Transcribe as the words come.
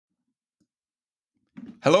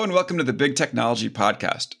Hello and welcome to the Big Technology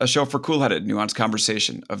Podcast, a show for cool-headed, nuanced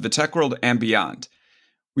conversation of the tech world and beyond.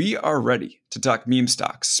 We are ready to talk meme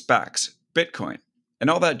stocks, SPACs, Bitcoin,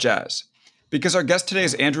 and all that jazz. Because our guest today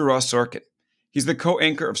is Andrew Ross Sorkin. He's the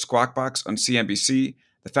co-anchor of Squawk Box on CNBC,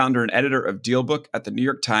 the founder and editor of Dealbook at the New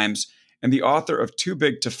York Times, and the author of Too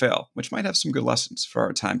Big to Fail, which might have some good lessons for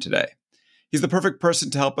our time today. He's the perfect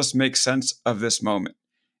person to help us make sense of this moment.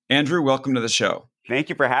 Andrew, welcome to the show. Thank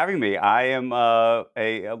you for having me. I am a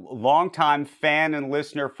longtime fan and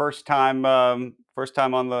listener, first time on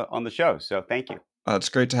the show. So thank you. It's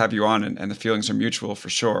great to have you on, and the feelings are mutual for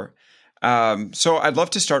sure. So I'd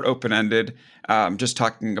love to start open-ended, just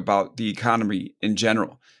talking about the economy in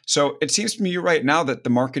general. So it seems to me right now that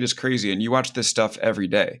the market is crazy, and you watch this stuff every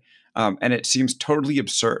day, and it seems totally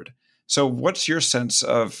absurd. So what's your sense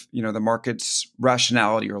of the market's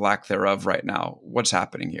rationality or lack thereof right now? What's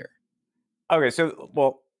happening here? Okay,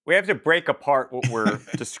 so we have to break apart what we're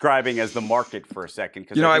describing as the market for a second.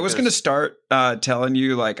 I was going to start telling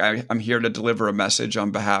you I'm here to deliver a message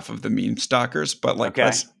on behalf of the meme stalkers, but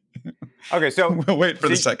okay, so we'll wait for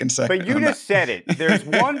the second segment. But you just said it. There's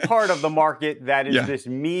one part of the market that is this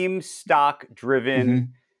meme stock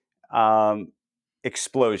driven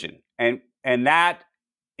explosion, and that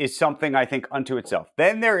is something I think unto itself.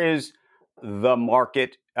 Then there is the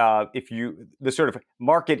market. The sort of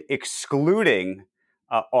market excluding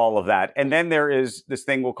all of that. And then there is this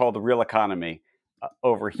thing we'll call the real economy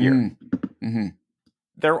over here. Mm-hmm.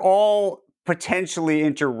 They're all potentially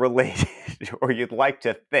interrelated, or you'd like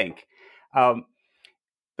to think. The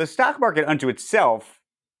stock market unto itself,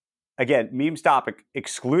 again, meme stock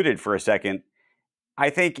excluded for a second, I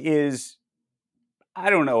think I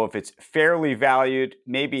don't know if it's fairly valued.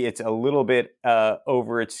 Maybe it's a little bit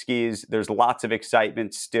over its skis. There's lots of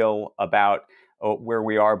excitement still about where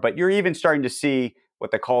we are. But you're even starting to see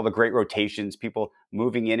what they call the great rotations, people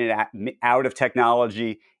moving in and out of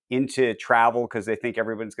technology into travel because they think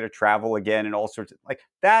everyone's going to travel again and all sorts of like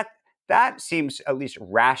that. That seems at least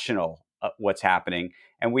rational, what's happening.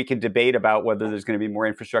 And we can debate about whether there's going to be more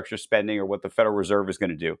infrastructure spending or what the Federal Reserve is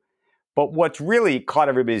going to do. But what's really caught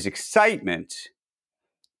everybody's excitement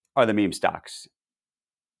are the meme stocks,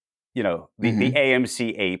 the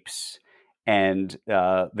AMC apes and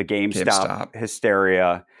the GameStop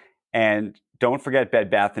hysteria, and don't forget Bed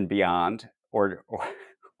Bath & Beyond or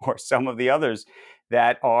some of the others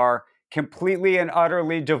that are completely and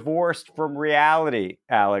utterly divorced from reality,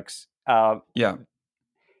 Alex.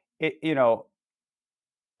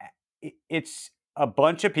 It's a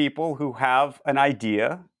bunch of people who have an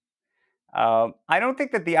idea. I don't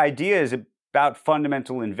think that the idea is about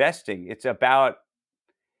fundamental investing. It's about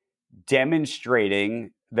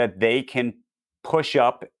demonstrating that they can push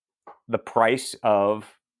up the price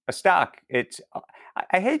of a stock.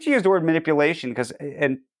 I hate to use the word manipulation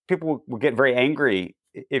and people will get very angry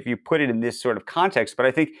if you put it in this sort of context, but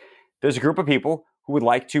I think there's a group of people who would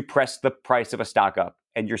like to press the price of a stock up.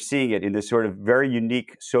 And you're seeing it in this sort of very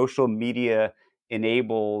unique social media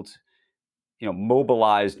enabled,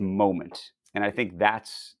 mobilized moment. And I think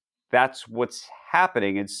that's what's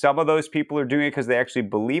happening. And some of those people are doing it because they actually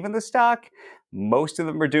believe in the stock. Most of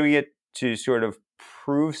them are doing it to sort of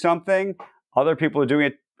prove something. Other people are doing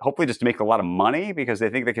it hopefully just to make a lot of money because they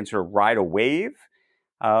think they can sort of ride a wave.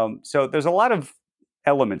 So there's a lot of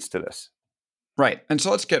elements to this. Right. And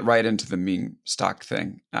so let's get right into the meme stock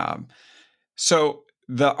thing. So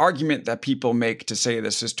the argument that people make to say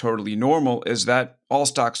this is totally normal is that all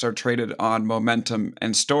stocks are traded on momentum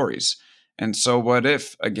and stories. And so what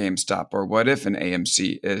if a GameStop or what if an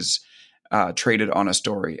AMC is traded on a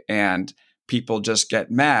story and people just get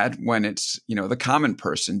mad when it's, the common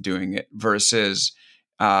person doing it versus,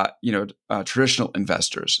 traditional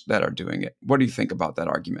investors that are doing it? What do you think about that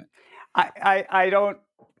argument? I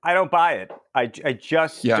don't buy it. I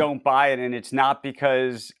just don't buy it. And it's not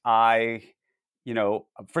because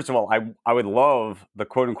first of all, I would love the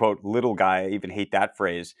quote unquote little guy. I even hate that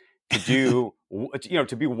phrase. To do,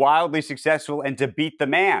 to be wildly successful and to beat the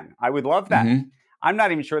man. I would love that. Mm-hmm. I'm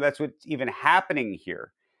not even sure that's what's even happening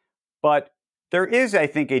here. But there is, I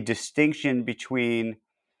think, a distinction between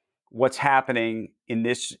what's happening in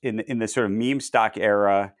this sort of meme stock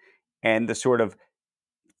era and the sort of,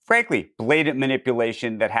 frankly, blatant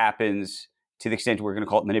manipulation that happens, to the extent we're going to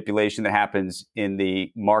call it manipulation, that happens in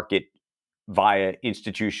the market via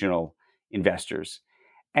institutional investors.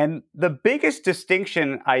 And the biggest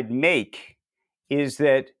distinction I'd make is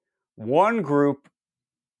that one group,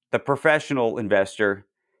 the professional investor,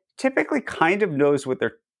 typically kind of knows what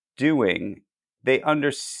they're doing. They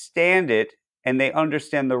understand it and they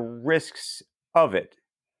understand the risks of it.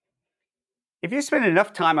 If you spend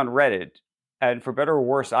enough time on Reddit, and for better or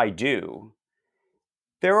worse, I do,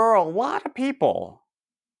 there are a lot of people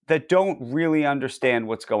that don't really understand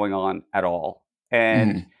what's going on at all.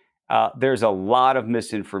 And Mhm. there's a lot of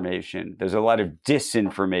misinformation. There's a lot of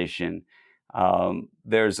disinformation.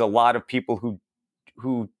 There's a lot of people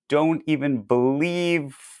who don't even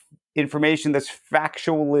believe information that's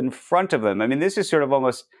factual in front of them. I mean, this is sort of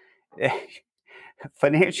almost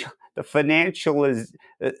financial. The financial is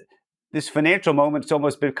this financial moment's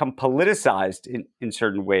almost become politicized in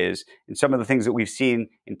certain ways. And some of the things that we've seen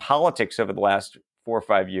in politics over the last 4 or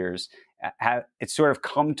 5 years, it's sort of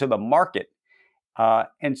come to the market.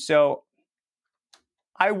 And so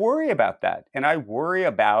I worry about that. And I worry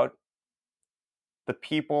about the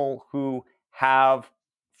people who have,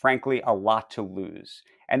 frankly, a lot to lose.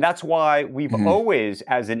 And that's why we've Mhm. always,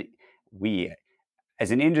 as an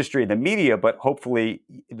industry, the media, but hopefully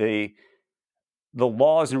the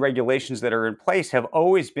laws and regulations that are in place have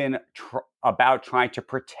always been about trying to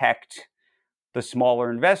protect the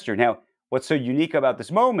smaller investor. Now, what's so unique about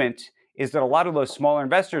this moment is that a lot of those smaller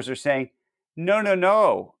investors are saying, no, no,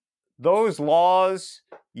 no, those laws,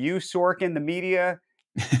 you, Sorkin, the media,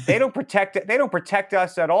 they don't protect it. They don't protect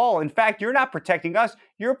us at all. In fact, you're not protecting us.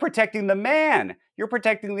 You're protecting the man. You're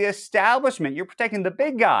protecting the establishment. You're protecting the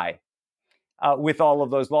big guy with all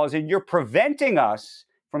of those laws, and you're preventing us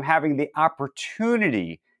from having the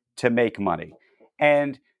opportunity to make money.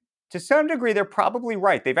 And to some degree, they're probably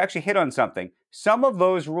right. They've actually hit on something. Some of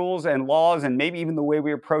those rules and laws, and maybe even the way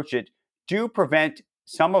we approach it, do prevent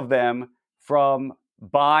some of them from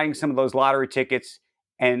buying some of those lottery tickets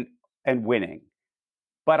and winning.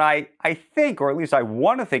 But I think, or at least I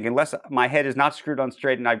want to think, unless my head is not screwed on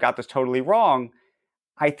straight and I've got this totally wrong,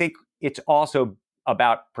 I think it's also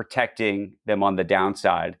about protecting them on the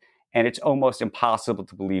downside. And it's almost impossible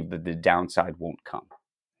to believe that the downside won't come.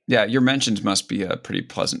 Yeah, your mentions must be a pretty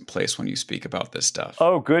pleasant place when you speak about this stuff.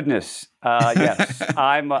 Oh, goodness. Yes,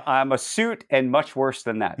 I'm a suit and much worse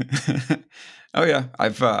than that. Oh yeah,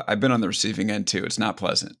 I've been on the receiving end too. It's not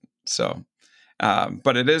pleasant. So,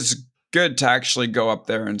 but it is good to actually go up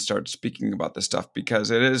there and start speaking about this stuff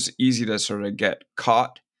because it is easy to sort of get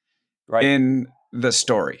caught Right. in the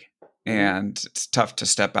story, Mhm. and it's tough to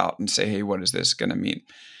step out and say, "Hey, what is this going to mean?"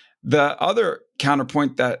 The other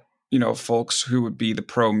counterpoint that folks who would be the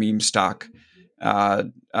pro meme stock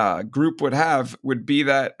group would have would be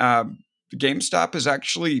that GameStop has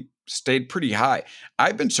actually stayed pretty high.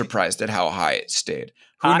 I've been surprised at how high it stayed.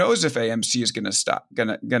 Who I, knows if AMC is going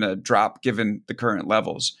to gonna drop given the current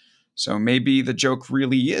levels? So maybe the joke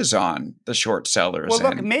really is on the short sellers well,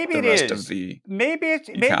 look, and maybe the it rest of is. the Maybe it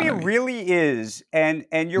economy. really is. And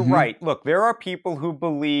you're Hmm. right. Look, there are people who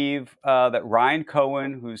believe that Ryan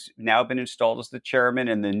Cohen, who's now been installed as the chairman,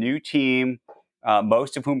 and the new team,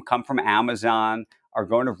 most of whom come from Amazon, are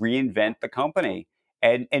going to reinvent the company.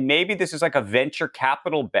 And maybe this is like a venture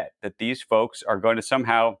capital bet that these folks are going to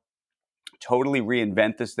somehow totally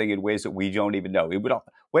reinvent this thing in ways that we don't even know. It would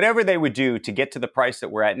whatever they would do to get to the price that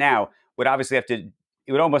we're at now would obviously have to.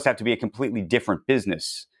 It would almost have to be a completely different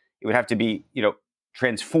business. It would have to be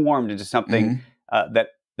transformed into something Hmm.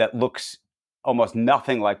 that looks almost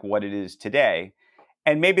nothing like what it is today.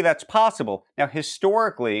 And maybe that's possible. Now,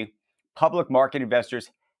 historically, public market investors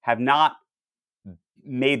have not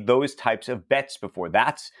made those types of bets before.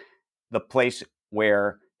 That's the place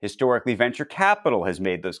where historically venture capital has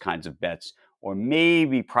made those kinds of bets, or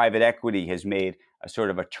maybe private equity has made a sort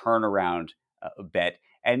of a turnaround bet.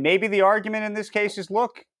 And maybe the argument in this case is,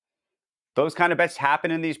 look, those kind of bets happen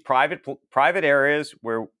in these private areas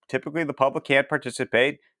where typically the public can't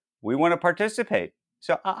participate. We want to participate.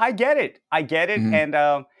 So I get it. I get it. Hmm.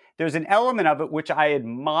 And there's an element of it which I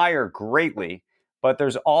admire greatly, but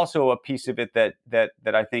there's also a piece of it that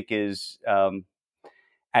I think is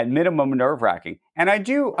at minimum nerve wracking. And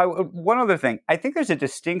one other thing, I think there's a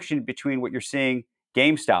distinction between what you're seeing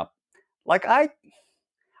GameStop. Like I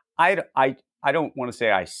don't want to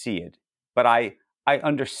say I see it, but I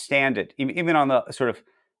understand it, even on the sort of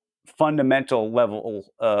fundamental level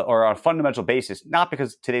or on a fundamental basis, not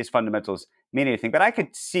because today's fundamentals mean anything, but I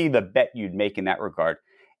could see the bet you'd make in that regard.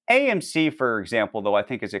 AMC, for example, though, I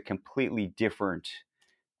think is a completely different,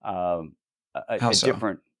 How a so?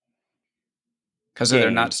 different Because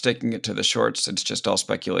they're not game. sticking it to the shorts. It's just all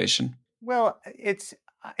speculation. Well,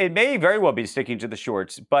 it may very well be sticking to the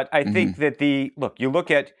shorts, but I think Hmm. that you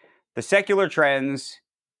look at the secular trends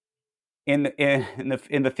in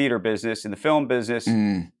the theater business, in the film business,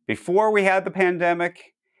 Mm. before we had the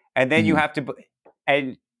pandemic, and then you Hmm. have to,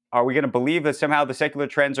 and are we going to believe that somehow the secular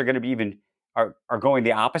trends are going to be even are going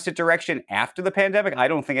the opposite direction after the pandemic? I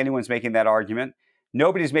don't think anyone's making that argument.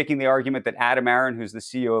 Nobody's making the argument that Adam Aaron, who's the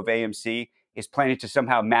CEO of AMC, is planning to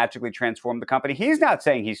somehow magically transform the company. He's not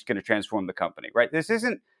saying he's going to transform the company, right? This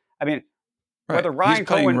isn't, I mean, Right. whether Ryan He's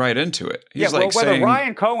playing Cohen right into it. He's yeah, like well, whether saying,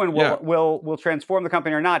 Ryan Cohen yeah. will transform the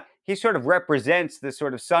company or not, he sort of represents this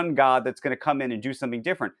sort of sun god that's going to come in and do something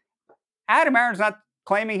different. Adam Aron's not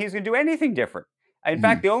claiming he's going to do anything different. In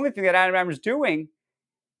fact, the only thing that Adam Aron's doing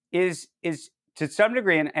is to some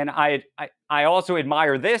degree, and I also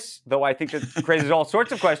admire this, though I think that raises all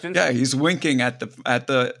sorts of questions. Yeah, he's winking at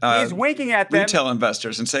the he's winking at them, retail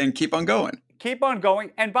investors and saying, keep on going. Keep on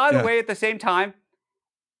going. And by the way, at the same time,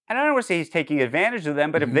 and I don't want to say he's taking advantage of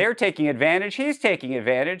them, but if they're taking advantage, he's taking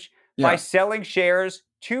advantage by selling shares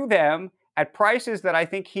to them at prices that I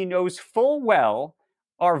think he knows full well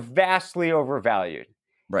are vastly overvalued.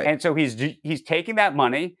 Right. And so he's taking that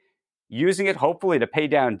money, using it hopefully to pay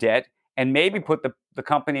down debt and maybe put the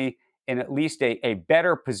company in at least a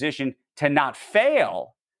better position to not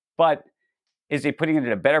fail. But is he putting it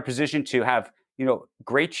in a better position to have,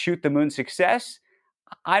 great shoot the moon success?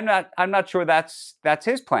 I'm not sure that's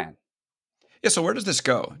his plan. Yeah. So where does this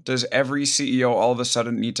go? Does every CEO all of a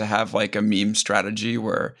sudden need to have like a meme strategy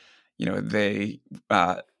where, they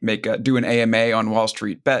do an AMA on Wall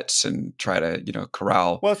Street bets and try to,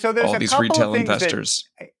 corral all these retail investors?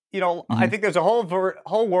 I think there's a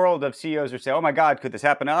whole world of CEOs who say, "Oh my God, could this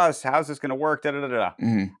happen to us? How's this going to work?" Da, da, da, da.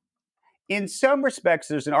 In some respects,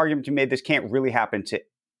 there's an argument to be made this can't really happen to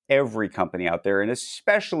every company out there, and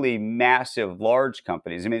especially massive, large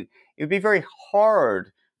companies. I mean, it would be very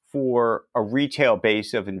hard for a retail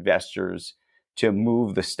base of investors to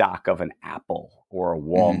move the stock of an Apple or a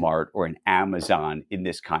Walmart or an Amazon in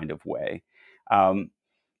this kind of way.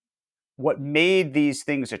 What made these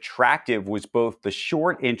things attractive was both the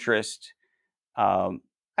short interest, I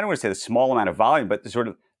don't want to say the small amount of volume, but the sort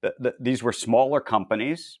of these were smaller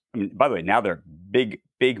companies. I mean, by the way, now they're big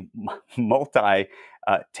multi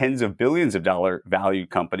tens of billions of dollar value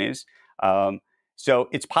companies. So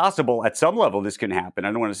it's possible at some level this can happen.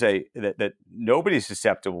 I don't want to say that nobody's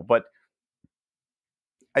susceptible, but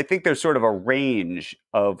I think there's sort of a range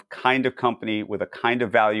of kind of company with a kind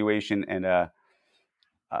of valuation and a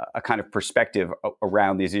kind of perspective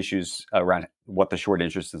around these issues, around what the short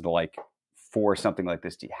interest is like for something like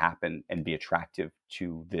this to happen and be attractive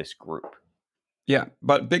to this group. Yeah,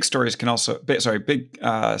 but big stocks can also be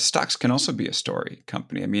a story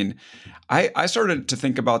company. I mean, I started to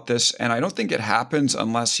think about this, and I don't think it happens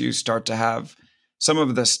unless you start to have some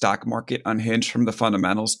of the stock market unhinged from the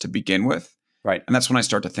fundamentals to begin with. Right. And that's when I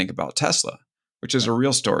start to think about Tesla, which is a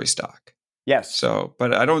real story stock. Yes. So,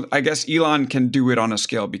 but I guess Elon can do it on a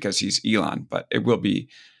scale because he's Elon, but it will be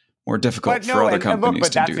more difficult for other companies to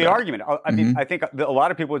do that. But that's the argument. I mean, I think a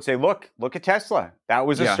lot of people would say, look at Tesla. That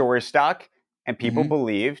was a story stock and people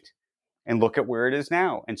believed, and look at where it is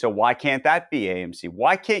now. And so why can't that be AMC?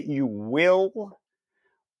 Why can't you will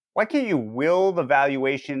the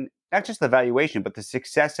valuation, not just the valuation, but the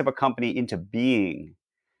success of a company into being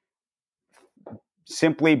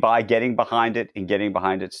simply by getting behind it and getting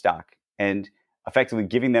behind its stock and effectively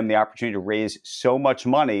giving them the opportunity to raise so much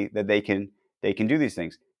money that they can do these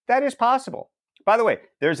things. That is possible. By the way,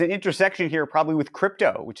 there's an intersection here probably with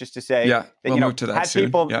crypto, which is to say that we'll move to that soon.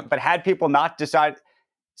 But had people not decide,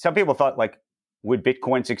 some people thought like, would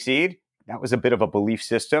Bitcoin succeed? That was a bit of a belief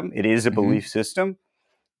system. It is a belief system.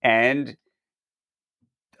 And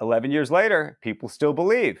 11 years later, people still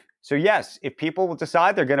believe. So yes, if people will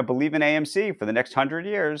decide they're going to believe in AMC for the next 100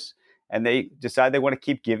 years, and they decide they want to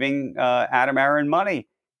keep giving Adam Aron money,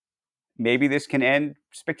 maybe this can end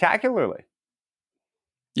spectacularly.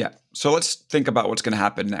 Yeah. So let's think about what's going to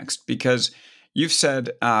happen next, because you've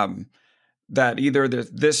said that either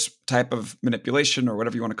this type of manipulation or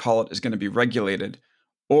whatever you want to call it is going to be regulated,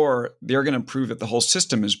 or they're going to prove that the whole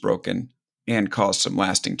system is broken and cause some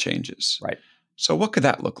lasting changes. Right. So what could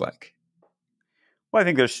that look like? Well, I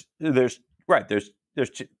think there's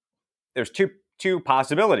two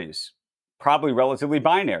possibilities, probably relatively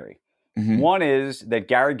binary. One is that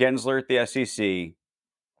Gary Gensler at the SEC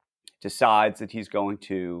decides that he's going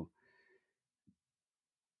to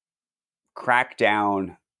crack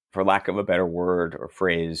down, for lack of a better word or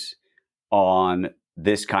phrase, on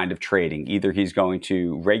this kind of trading. Either he's going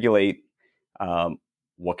to regulate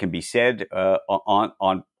what can be said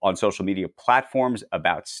on social media platforms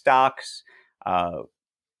about stocks,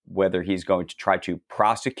 whether he's going to try to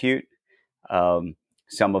prosecute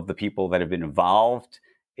some of the people that have been involved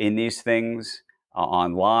in these things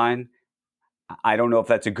online. I don't know if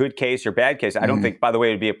that's a good case or bad case. I don't think, by the way,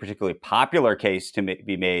 it'd be a particularly popular case to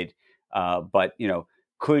be made. But,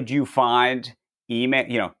 could you find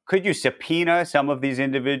email, could you subpoena some of these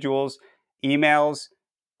individuals' emails,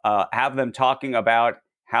 have them talking about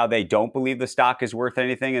how they don't believe the stock is worth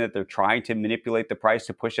anything and that they're trying to manipulate the price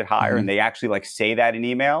to push it higher. And they actually like say that in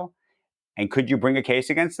email. And could you bring a case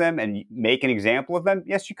against them and make an example of them?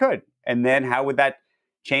 Yes, you could. And then how would that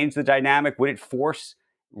change the dynamic? Would it force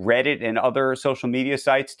Reddit and other social media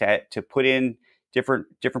sites to put in different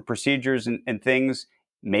procedures and things,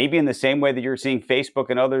 maybe in the same way that you're seeing Facebook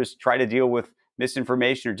and others try to deal with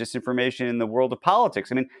misinformation or disinformation in the world of politics?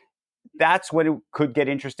 I mean, that's when it could get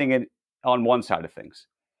interesting on one side of things.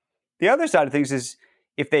 The other side of things is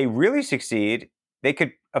if they really succeed, they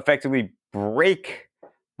could effectively break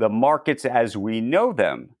the markets as we know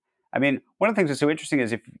them. I mean, one of the things that's so interesting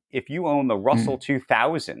is if you own the Russell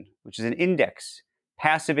 2000, which is an index,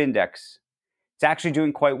 passive index, it's actually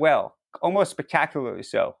doing quite well, almost spectacularly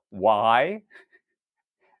so. Why?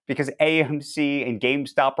 Because AMC and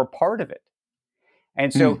GameStop are part of it.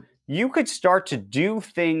 And so you could start to do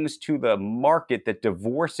things to the market that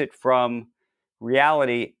divorce it from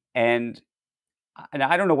reality. And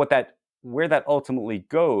I don't know where that ultimately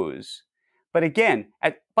goes. But again,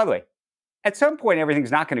 by the way, at some point,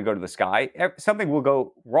 everything's not going to go to the sky. Something will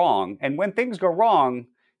go wrong. And when things go wrong,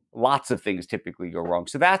 lots of things typically go wrong.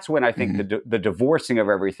 So that's when I think the divorcing of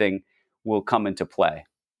everything will come into play.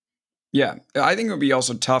 Yeah. I think it would be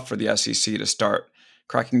also tough for the SEC to start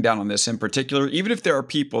cracking down on this in particular, even if there are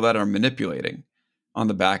people that are manipulating on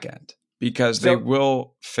the back end, because they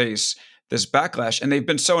will face this backlash, and they've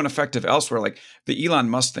been so ineffective elsewhere. Like the Elon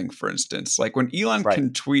Musk thing, for instance, like when Elon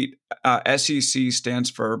can tweet, SEC stands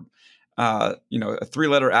for, a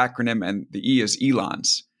 3-letter acronym, and the E is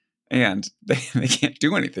Elon's, and they can't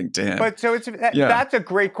do anything to him. But so that's a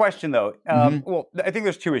great question, though. Well, I think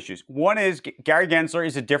there's two issues. One is Gary Gensler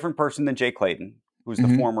is a different person than Jay Clayton, who's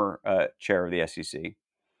the former chair of the SEC.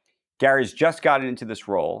 Gary's just gotten into this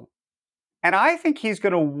role, and I think he's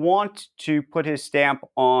going to want to put his stamp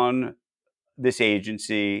on this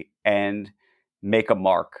agency and make a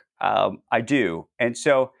mark. I do. And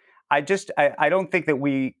so I don't think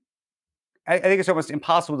that I think it's almost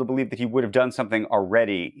impossible to believe that he would have done something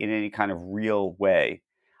already in any kind of real way.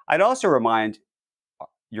 I'd also remind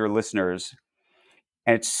your listeners,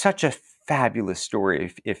 and it's such a fabulous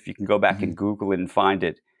story if you can go back and Google it and find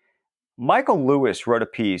it. Michael Lewis wrote a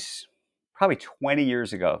piece probably 20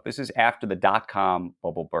 years ago. This is after the dot-com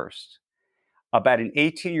bubble burst, about an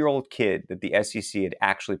 18-year-old kid that the SEC had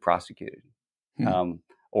actually prosecuted,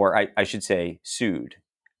 or I should say sued,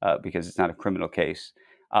 because it's not a criminal case,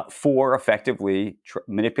 for effectively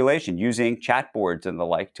manipulation, using chat boards and the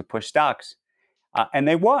like to push stocks. And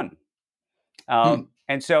they won.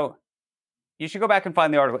 And so you should go back and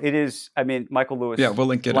find the article. It is, I mean, Michael Lewis, we'll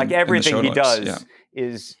link it like everything in the he does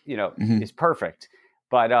is, is perfect.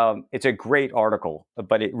 But it's a great article,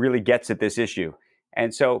 but it really gets at this issue.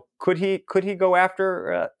 And so could he go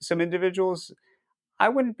after some individuals? I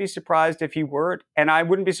wouldn't be surprised if he were. And I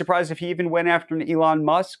wouldn't be surprised if he even went after an Elon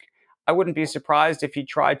Musk. I wouldn't be surprised if he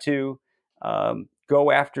tried to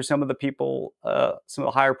go after some of the people, some of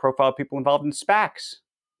the higher profile people involved in SPACs,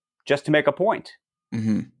 just to make a point.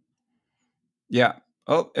 Yeah.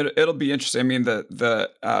 Oh, it'll be interesting. I mean,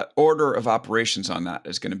 the order of operations on that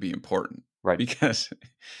is going to be important, right? Because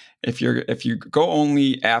if you go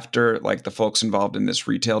only after like the folks involved in this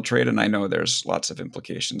retail trade, and I know there's lots of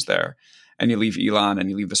implications there, and you leave Elon and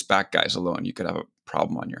you leave the SPAC guys alone, you could have a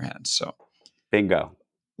problem on your hands. So, bingo.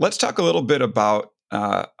 Let's talk a little bit about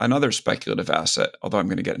another speculative asset, although I'm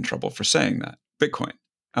going to get in trouble for saying that, Bitcoin.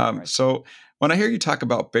 Right. So when I hear you talk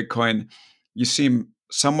about Bitcoin, you seem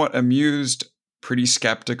somewhat amused, pretty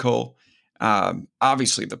skeptical.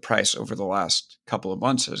 Obviously, the price over the last couple of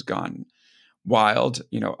months has gone wild,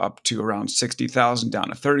 up to around 60,000, down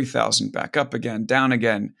to 30,000, back up again, down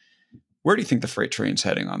again. Where do you think the freight train's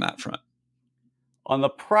heading on that front? On the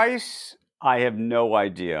price, I have no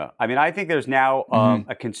idea. I mean, I think there's now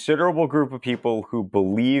a considerable group of people who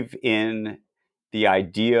believe in the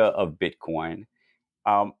idea of Bitcoin.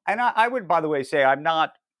 And I would, by the way, say I've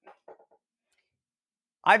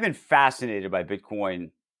been fascinated by Bitcoin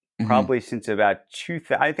probably since about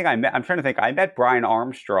 2000. I met Brian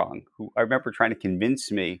Armstrong, who I remember trying to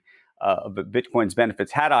convince me of Bitcoin's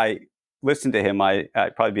benefits. Had I listened to him, I'd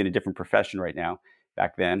probably be in a different profession right now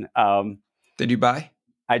back then. Did you buy?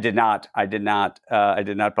 I did not. I did not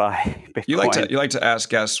buy Bitcoin. You like to ask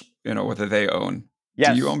guests, whether they own.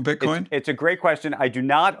 Yes. Do you own Bitcoin? It's a great question. I do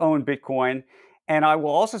not own Bitcoin. And I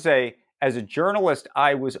will also say, as a journalist,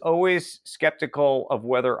 I was always skeptical of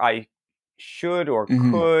whether I should or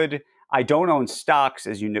could. I don't own stocks,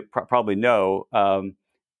 as you probably know,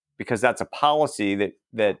 because that's a policy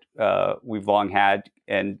that we've long had,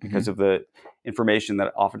 and because of the information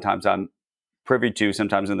that oftentimes I'm privy to,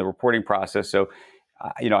 sometimes in the reporting process. So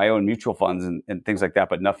I own mutual funds and things like that,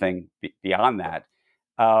 but nothing beyond that.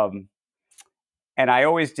 And I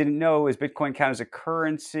always didn't know, is Bitcoin count as a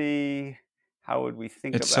currency? How would we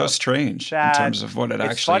think about It's so strange that? in terms of what it actually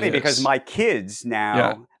is. It's funny because my kids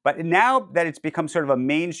now, but now that it's become sort of a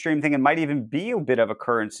mainstream thing and might even be a bit of a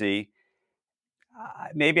currency,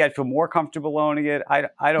 maybe I'd feel more comfortable owning it.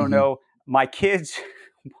 I don't know. My kids,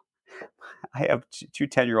 I have two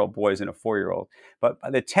 10-year-old boys and a 4-year-old, but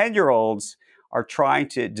the 10-year-olds are trying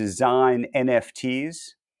to design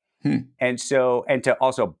NFTs. And to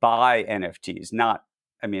also buy NFTs,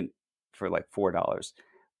 for like $4.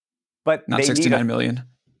 But not 69 million.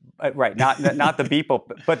 Right, not the Beeple,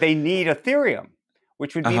 but they need Ethereum,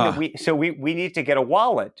 which would mean that we need to get a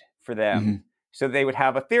wallet for them, so they would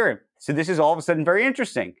have Ethereum. So this is all of a sudden very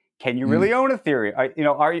interesting. Can you really own Ethereum?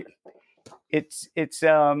 Are you? It's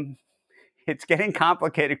getting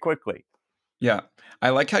complicated quickly. Yeah,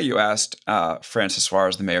 I like how you asked Francis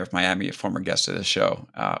Suarez, the mayor of Miami, a former guest of the show,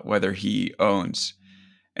 whether he owns,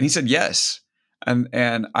 and he said yes.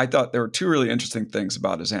 And I thought there were two really interesting things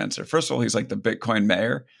about his answer. First of all, he's like the Bitcoin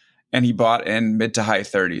mayor, and he bought in mid to high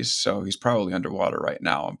 30s, so he's probably underwater right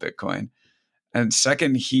now on Bitcoin. And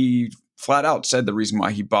second, he flat out said the reason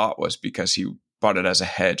why he bought was because he bought it as a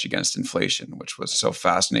hedge against inflation, which was so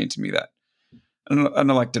fascinating to me that an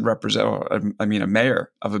elected representative, a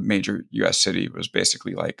mayor of a major U.S. city was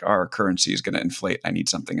basically like, our currency is going to inflate. I need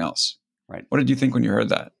something else. Right. What did you think when you heard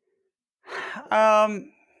that?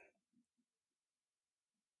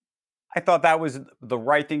 I thought that was the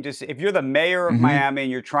right thing to say. If you're the mayor of Miami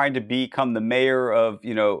and you're trying to become the mayor of,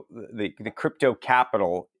 the crypto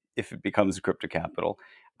capital, if it becomes a crypto capital,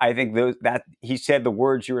 I think that he said the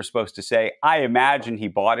words you were supposed to say. I imagine he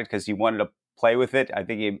bought it because he wanted to play with it. I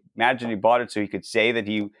think he imagined he bought it so he could say that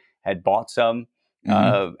he had bought some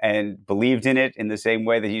and believed in it in the same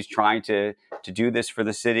way that he's trying to do this for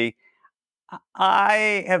the city.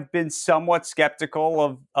 I have been somewhat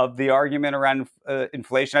skeptical of the argument around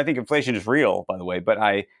inflation. I think inflation is real, by the way, but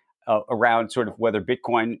around sort of whether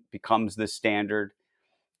Bitcoin becomes the standard.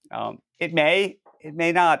 It may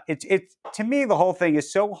not. It's to me, the whole thing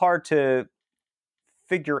is so hard to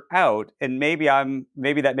figure out, and maybe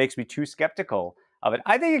that makes me too skeptical of it.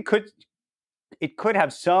 I think it could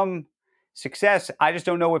have some success. I just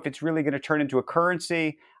don't know if it's really going to turn into a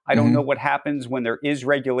currency. I don't know what happens when there is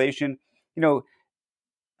regulation. For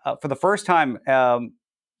the first time,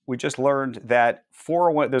 we just learned that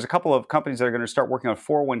there's a couple of companies that are going to start working on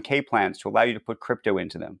 401k plans to allow you to put crypto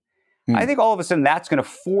into them. I think all of a sudden that's going to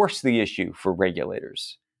force the issue for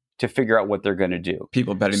regulators to figure out what they're going to do.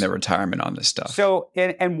 People betting their retirement on this stuff. So,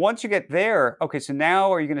 and once you get there, okay, so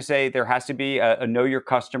now are you going to say there has to be a know your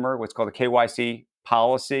customer, what's called a KYC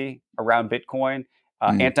policy around Bitcoin,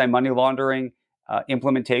 anti-money laundering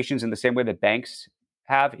implementations in the same way that banks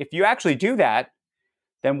have? If you actually do that,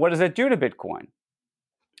 then what does that do to Bitcoin?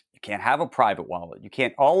 You can't have a private wallet. You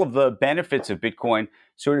can't, all of the benefits of Bitcoin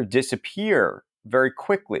sort of disappear very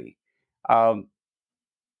quickly. So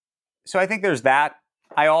I think there's that.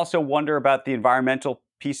 I also wonder about the environmental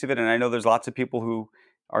piece of it. And I know there's lots of people who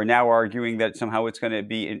are now arguing that somehow it's going to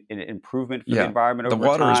be an improvement for the environment over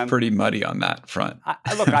time. The water is pretty muddy on that front.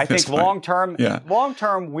 I think long term,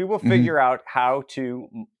 we will figure out how to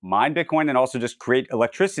mine Bitcoin and also just create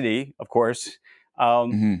electricity, of course,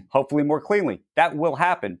 hopefully more cleanly. That will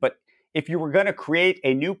happen. But if you were going to create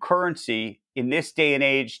a new currency in this day and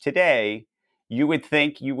age today, you would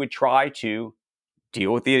think you would try to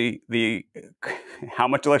deal with the how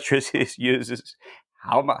much electricity it uses,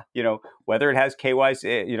 how much, whether it has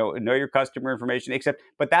KYC, know your customer information,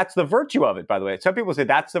 but that's the virtue of it, by the way. Some people say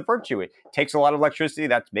that's the virtue. It takes a lot of electricity,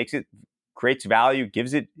 creates value,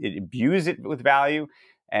 it imbues it with value.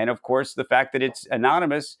 And of course, the fact that it's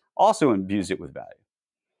anonymous also imbues it with value.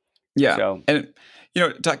 Yeah. So, and,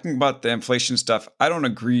 talking about the inflation stuff, I don't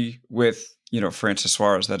agree with, Francis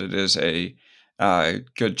Suarez that it is a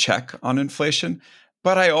good check on inflation.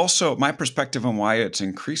 But my perspective on why it's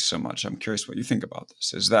increased so much, I'm curious what you think about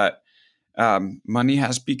this, is that money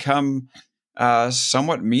has become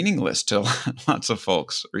somewhat meaningless to lots of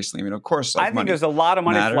folks recently. I mean, of course, I think there's a lot of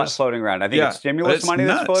money floating around. I think it's stimulus money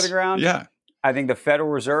that's floating around. Yeah. I think the Federal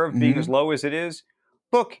Reserve being as low as it is.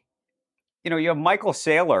 Look, you have Michael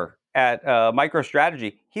Saylor at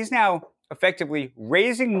MicroStrategy. He's now effectively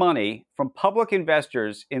raising money from public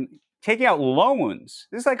investors in taking out loans.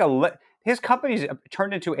 This is like his company's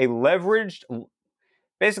turned into a leveraged,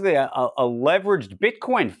 basically a leveraged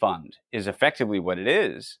Bitcoin fund is effectively what it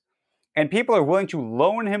is. And people are willing to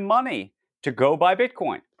loan him money to go buy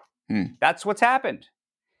Bitcoin. That's what's happened.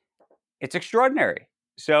 It's extraordinary.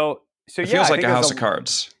 So it feels like a house of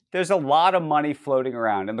cards. there's a lot of money floating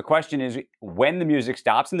around. And the question is, when the music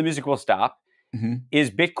stops, and the music will stop, is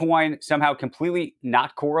Bitcoin somehow completely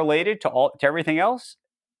not correlated to everything else?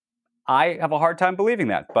 I have a hard time believing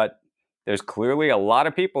that. But there's clearly a lot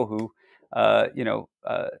of people who,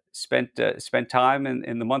 spent time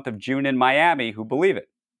in the month of June in Miami who believe it.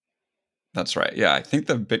 That's right. Yeah, I think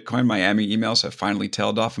the Bitcoin Miami emails have finally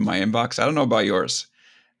tailed off in my inbox. I don't know about yours.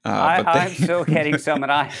 But I'm still getting some,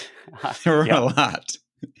 and there were a lot.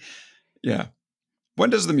 Yeah. When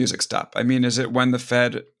does the music stop? I mean, is it when the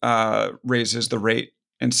Fed raises the rate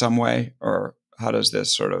in some way, or how does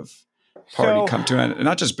this sort of party come to an end? And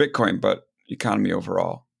not just Bitcoin, but economy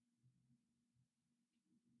overall.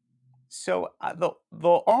 So the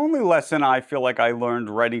only lesson I feel like I learned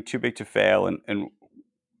writing Too Big to Fail and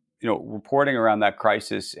reporting around that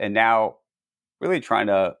crisis, and now really trying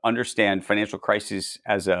to understand financial crisis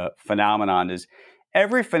as a phenomenon, is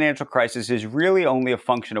every financial crisis is really only a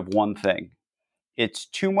function of one thing. It's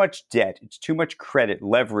too much debt. It's too much credit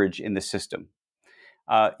leverage in the system.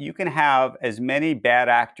 You can have as many bad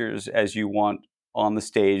actors as you want on the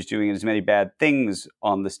stage doing as many bad things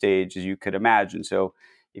on the stage as you could imagine. So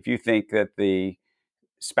if you think that the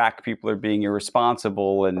SPAC people are being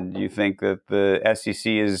irresponsible, and you think that the SEC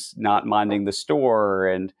is not minding the store,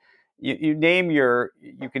 and you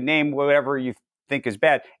can name whatever you think is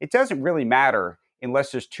bad. It doesn't really matter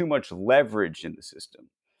unless there's too much leverage in the system.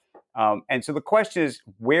 And so the question is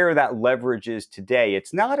where that leverage is today.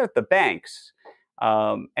 It's not at the banks.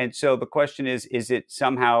 And so the question is it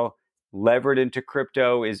somehow levered into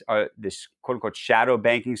crypto? Is this quote unquote shadow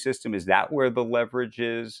banking system, is that where the leverage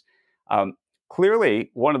is?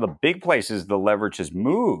 Clearly, one of the big places the leverage has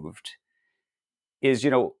moved is,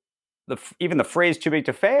 even the phrase too big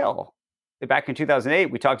to fail. Back in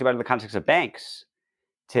 2008, we talked about it in the context of banks.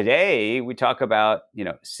 Today, we talk about,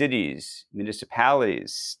 cities,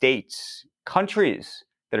 municipalities, states, countries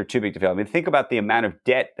that are too big to fail. I mean, think about the amount of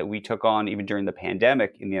debt that we took on even during the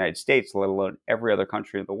pandemic in the United States, let alone every other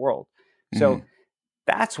country in the world. So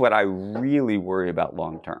that's what I really worry about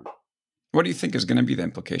long term. What do you think is going to be the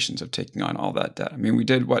implications of taking on all that debt? I mean, we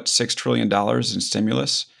did, $6 trillion in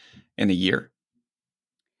stimulus in a year?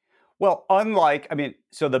 Well,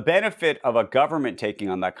 so the benefit of a government taking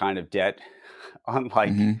on that kind of debt,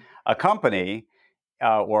 unlike a company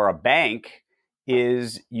or a bank,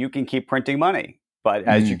 is you can keep printing money. But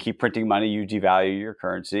as you keep printing money, you devalue your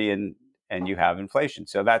currency and you have inflation.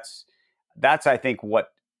 So that's I think, what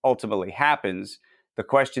ultimately happens. The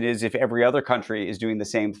question is, if every other country is doing the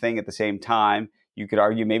same thing at the same time, you could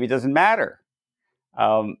argue maybe it doesn't matter.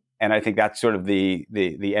 And I think that's sort of the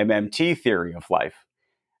MMT theory of life.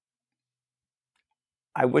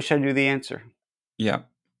 I wish I knew the answer. Yeah.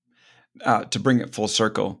 To bring it full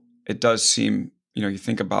circle, it does seem, you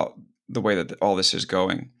think about the way that all this is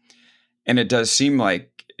going, and it does seem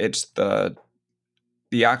like it's the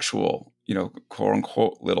actual, quote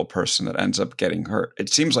unquote, little person that ends up getting hurt. It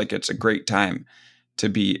seems like it's a great time to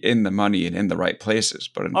be in the money and in the right places,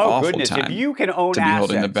 but an awful time if you can own to be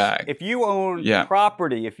holding the bag. If you own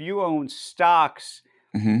property, if you own stocks,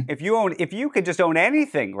 if you could just own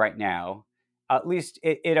anything right now, at least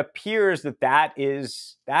it appears that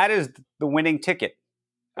is the winning ticket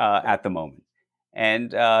at the moment.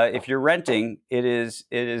 And if you're renting, it is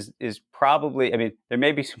probably. I mean, there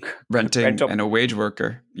may be some renting and a wage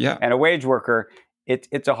worker. Yeah, and a wage worker.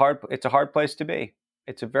 It's a hard place to be.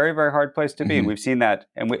 It's a very, very hard place to be, and we've seen that,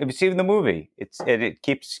 and we've seen the movie. It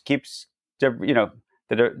keeps the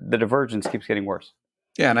divergence keeps getting worse.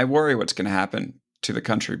 Yeah, and I worry what's going to happen to the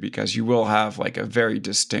country, because you will have like a very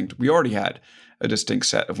distinct. We already had a distinct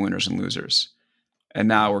set of winners and losers, and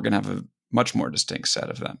now we're going to have a much more distinct set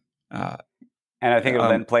of them. And I think it'll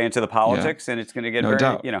then play into the politics, and it's going to get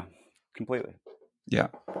completely. Yeah.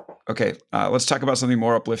 Okay. Let's talk about something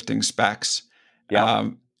more uplifting: SPACs. Yeah.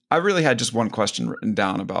 I really had just one question written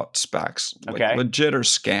down about SPACs. Okay. Legit or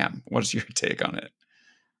scam? What's your take on it?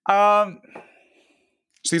 So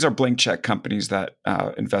these are blank check companies that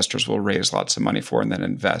investors will raise lots of money for and then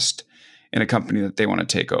invest in a company that they want to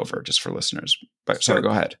take over, just for listeners. But sorry, go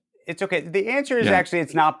ahead. It's okay. The answer is actually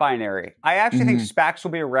it's not binary. I actually think SPACs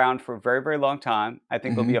will be around for a very, very long time. I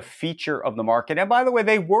think they'll be a feature of the market. And by the way,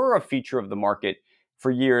 they were a feature of the market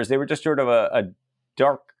for years. They were just sort of a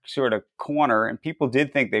dark sort of corner, and people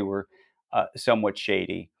did think they were somewhat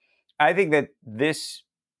shady. I think that this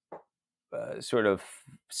sort of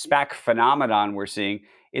SPAC phenomenon we're seeing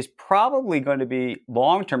is probably going to be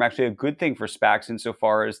long-term actually a good thing for SPACs,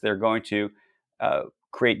 insofar as they're going to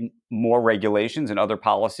create more regulations and other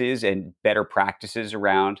policies and better practices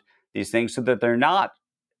around these things, so that they're not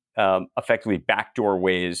effectively backdoor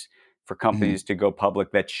ways for companies to go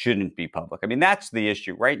public that shouldn't be public. I mean, that's the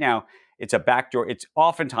issue. Right now, it's a backdoor. It's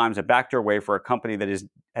oftentimes a backdoor way for a company that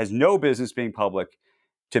has no business being public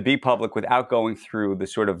to be public without going through the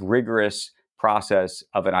sort of rigorous process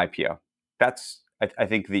of an IPO. That's, I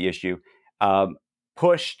think, the issue.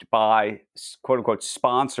 Pushed by quote unquote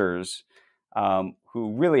sponsors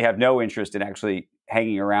who really have no interest in actually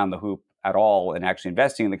hanging around the hoop at all and actually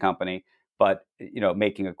investing in the company, but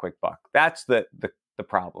making a quick buck. That's the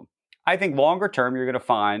problem. I think longer term, you're going to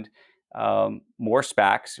find more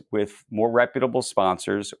SPACs with more reputable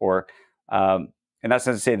sponsors, and that's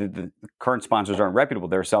not to say that the current sponsors aren't reputable.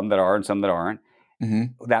 There are some that are and some that aren't.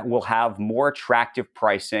 That will have more attractive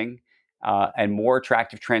pricing and more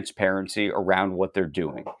attractive transparency around what they're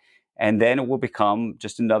doing. And then it will become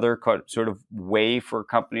just another sort of way for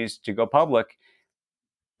companies to go public.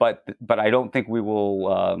 But I don't think we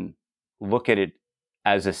will look at it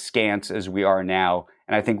as askance as we are now.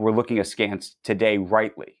 And I think we're looking askance today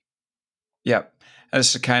rightly. Yeah.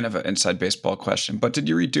 This is kind of an inside baseball question. But did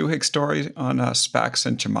you read Duhigg's story on SPACs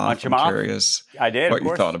and Chamath? On Chamath? I'm curious I did, what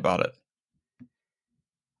you thought about it.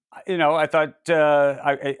 I thought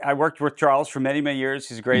I worked with Charles for many, many years.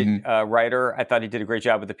 He's a great writer. I thought he did a great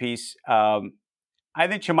job with the piece. I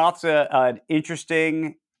think Chamath's an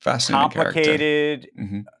interesting, complicated,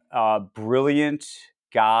 brilliant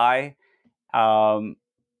guy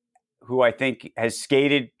who I think has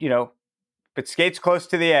skated, but skates close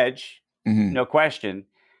to the edge, no question.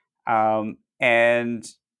 And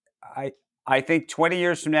I think 20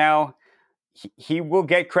 years from now, he will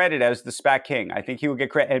get credit as the SPAC king. I think he will get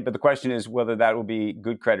credit, but the question is whether that will be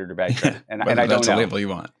good credit or bad credit. And I don't know. That's a label you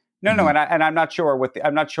want. No, and I'm not sure what the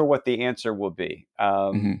answer will be.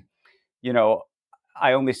 I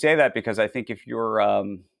only say that because I think if you're,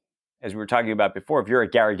 as we were talking about before, if you're a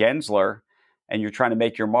Gary Gensler and you're trying to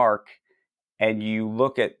make your mark, and you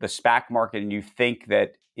look at the SPAC market and you think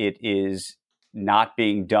that it is not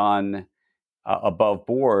being done above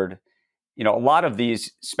board. A lot of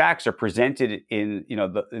these SPACs are presented in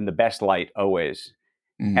the best light always.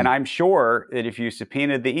 And I'm sure that if you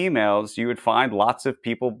subpoenaed the emails, you would find lots of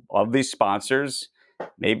people of these sponsors,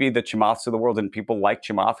 maybe the Chamaths of the world and people like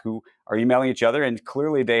Chamath, who are emailing each other. And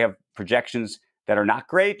clearly they have projections that are not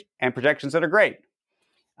great and projections that are great.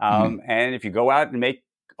 And if you go out and make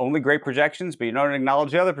only great projections, but you don't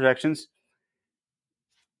acknowledge the other projections,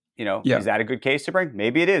 is that a good case to bring?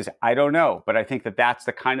 Maybe it is. I don't know. But I think that that's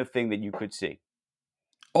the kind of thing that you could see.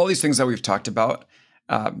 All these things that we've talked about,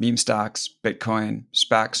 meme stocks, Bitcoin,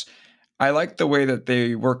 SPACs, I like the way that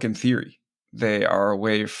they work in theory. They are a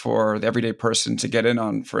way for the everyday person to get in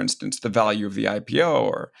on, for instance, the value of the IPO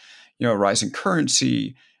or, rising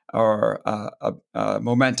currency or a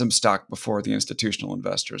momentum stock before the institutional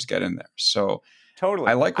investors get in there. So totally,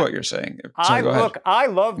 I like what you're saying. I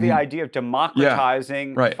love the idea of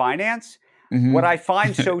democratizing finance. What I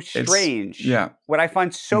find so strange, what I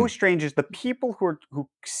find so strange is the people who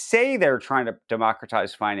say they're trying to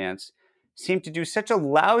democratize finance seem to do such a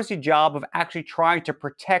lousy job of actually trying to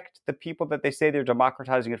protect the people that they say they're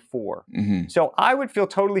democratizing it for. So I would feel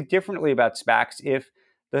totally differently about SPACs if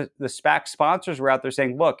the SPAC sponsors were out there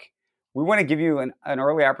saying, look, we want to give you an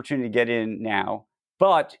early opportunity to get in now,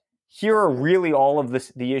 but here are really all of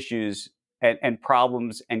the issues and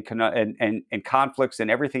problems and conflicts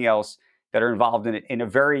and everything else that are involved in it in a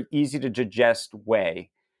very easy to digest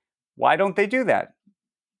way. Why don't they do that?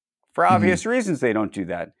 For obvious reasons, they don't do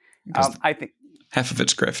that. I think half of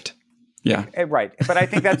it's grift. Yeah, right. But I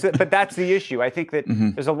think that's the issue. I think that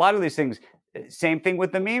there's a lot of these things. Same thing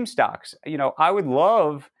with the meme stocks. I would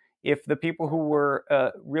love if the people who were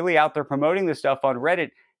really out there promoting this stuff on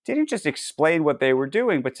Reddit didn't just explain what they were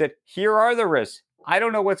doing, but said, here are the risks. I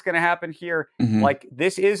don't know what's going to happen here. Like,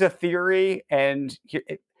 this is a theory,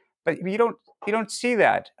 but you don't see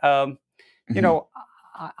that. I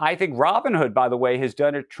think Robinhood, by the way, has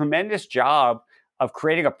done a tremendous job of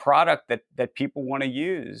creating a product that people want to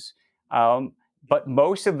use. But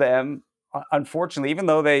most of them, unfortunately, even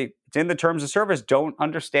though it's in the terms of service, don't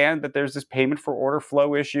understand that there's this payment for order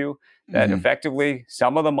flow issue, that effectively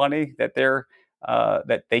some of the money that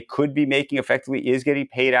they could be making effectively is getting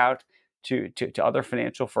paid out to other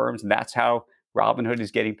financial firms, and that's how Robinhood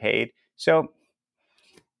is getting paid. So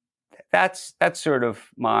that's sort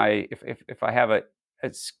of my, if I have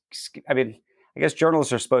I guess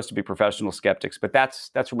journalists are supposed to be professional skeptics, but that's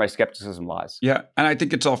where my skepticism lies. Yeah, and I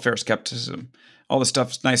think it's all fair skepticism. All the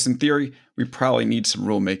stuff's nice in theory. We probably need some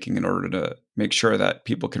rulemaking in order to make sure that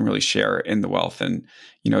people can really share in the wealth and,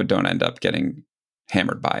 don't end up getting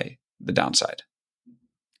hammered by the downside.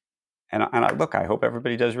 And I hope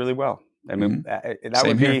everybody does really well. I mean, that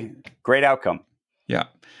would be a great outcome. Yeah.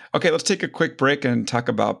 Okay, let's take a quick break and talk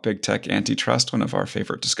about big tech antitrust, one of our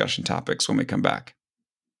favorite discussion topics, when we come back.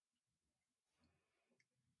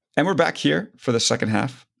 And we're back here for the second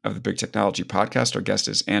half of the Big Technology Podcast. Our guest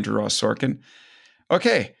is Andrew Ross Sorkin.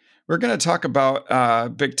 Okay, we're going to talk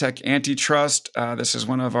about big tech antitrust. This is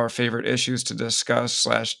one of our favorite issues to discuss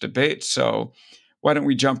 / debate. So why don't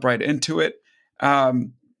we jump right into it?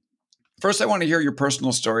 First, I want to hear your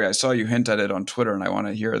personal story. I saw you hint at it on Twitter, and I want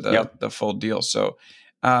to hear the full deal. So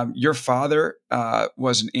your father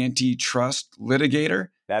was an antitrust litigator.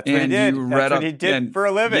 That's what he did. That's what he did for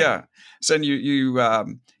a living. Yeah. So you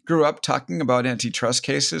grew up talking about antitrust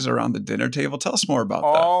cases around the dinner table. Tell us more about that.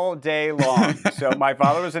 All day long. So my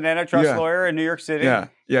father was an antitrust lawyer in New York City.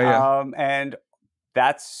 Yeah. And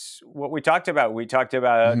that's what we talked about. We talked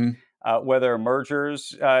about whether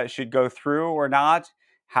mergers should go through or not,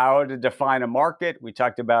 how to define a market. We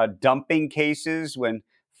talked about dumping cases when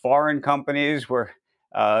foreign companies were,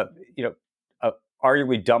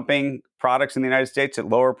 arguably dumping products in the United States at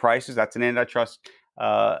lower prices. That's an antitrust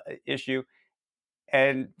issue.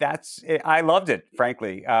 And I loved it,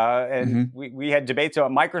 frankly. We had debates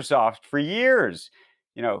about Microsoft for years.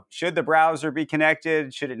 Should the browser be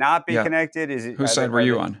connected? Should it not be connected? Whose side were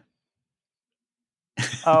you on?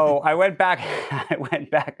 I went back. I went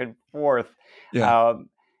back and forth. Yeah.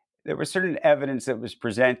 There was certain evidence that was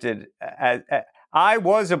presented. I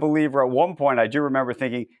was a believer at one point. I do remember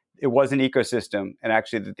thinking it was an ecosystem, and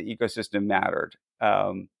actually that the ecosystem mattered.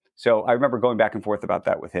 So I remember going back and forth about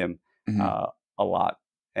that with him a lot.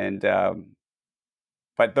 And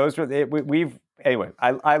but those were anyway.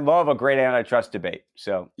 I love a great antitrust debate.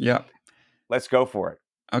 So let's go for it.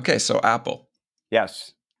 Okay, so Apple.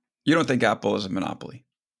 Yes. You don't think Apple is a monopoly?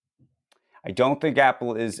 I don't think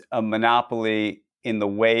Apple is a monopoly in the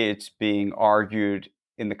way it's being argued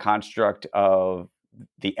in the construct of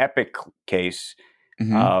the Epic case,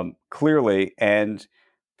 clearly, and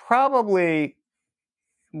probably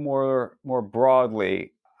more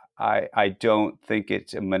broadly, I don't think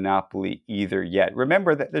it's a monopoly either yet.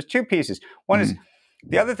 Remember that there's two pieces. One is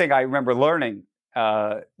the other thing I remember learning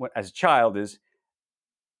as a child is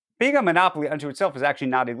being a monopoly unto itself is actually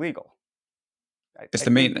not illegal. It's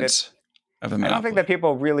the maintenance of the monopoly. I don't think that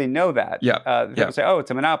people really know that. People say, "Oh,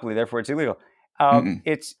 it's a monopoly, therefore it's illegal."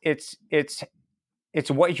 It's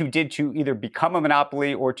what you did to either become a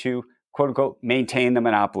monopoly or to quote unquote maintain the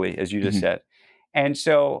monopoly, as you just said. And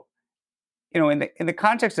so, in the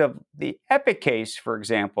context of the Epic case, for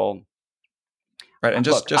example, right? And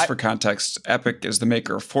just for context, Epic is the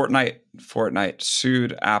maker of Fortnite. Fortnite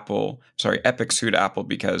sued Apple. Epic sued Apple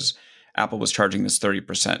because Apple was charging this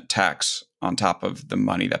 30% tax on top of the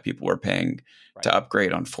money that people were paying to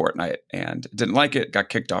upgrade on Fortnite, and didn't like it, got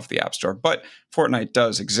kicked off the App Store. But Fortnite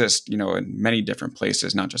does exist, in many different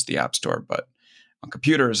places, not just the App Store, but on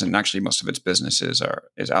computers, and actually most of its businesses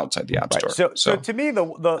is outside the App Store. So to me, the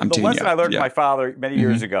lesson I learned from my father many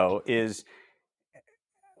years ago is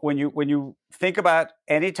when you think about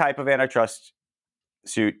any type of antitrust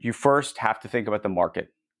suit, you first have to think about the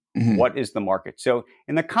market. What is the market? So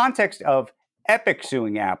in the context of Epic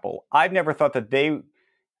suing Apple, I've never thought that they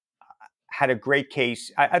had a great case.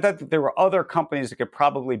 I thought that there were other companies that could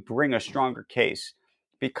probably bring a stronger case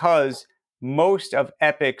because most of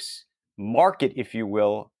Epic's market, if you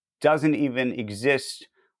will, doesn't even exist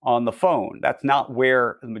on the phone. That's not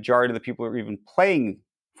where the majority of the people are even playing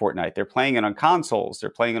Fortnite. They're playing it on consoles. They're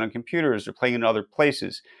playing it on computers. They're playing it in other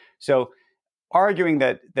places. So arguing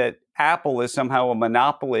that Apple is somehow a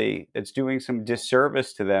monopoly that's doing some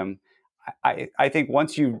disservice to them, I think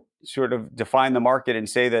once you sort of define the market and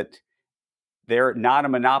say that they're not a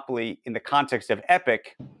monopoly in the context of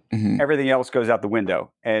Epic, everything else goes out the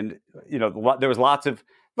window. And there are lots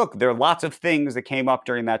of things that came up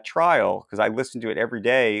during that trial because I listened to it every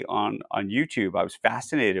day on YouTube. I was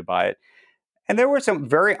fascinated by it. And there were some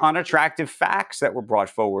very unattractive facts that were brought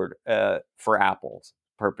forward for Apple's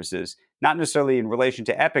purposes, not necessarily in relation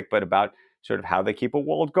to Epic, but about sort of how they keep a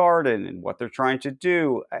walled garden and what they're trying to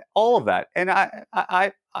do, all of that. And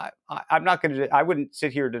I'm not going to, I wouldn't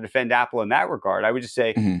sit here to defend Apple in that regard. I would just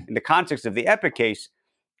say in the context of the Epic case,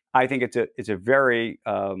 I think it's a very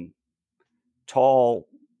tall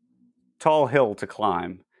hill to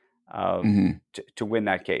climb to win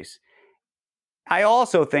that case. I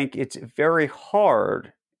also think it's very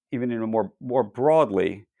hard, even in a more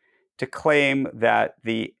broadly, to claim that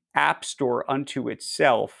the App Store unto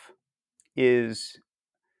itself is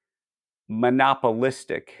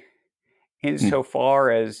monopolistic insofar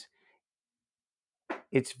as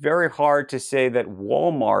it's very hard to say that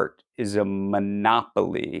Walmart is a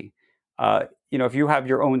monopoly. If you have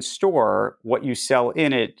your own store, what you sell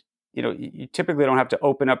in it you typically don't have to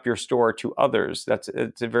open up your store to others.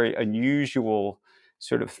 It's a very unusual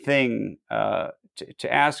sort of thing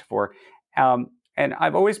to ask for. And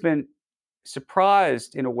I've always been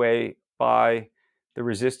surprised in a way by the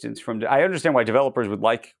resistance from. I understand why developers would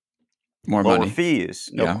like More lower money. fees,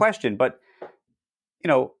 no Yeah. question. But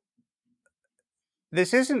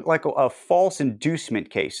this isn't like a false inducement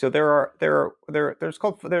case. So there are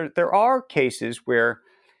cases where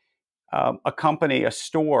a company, a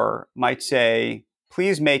store might say,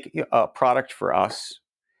 please make a product for us,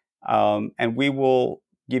 and we will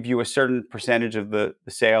give you a certain percentage of the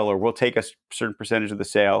sale, or we'll take a certain percentage of the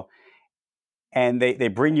sale. And they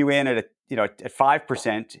bring you in at at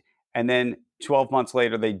 5%, and then 12 months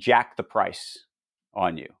later they jack the price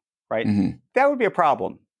on you, right? Mm-hmm. That would be a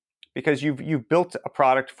problem, because you've built a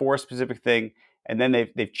product for a specific thing, and then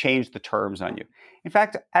they've changed the terms on you. In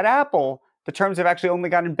fact, at Apple, the terms have actually only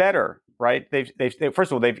gotten better, right? They've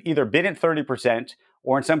first of all, they've either been at 30%,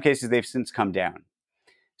 or in some cases they've since come down.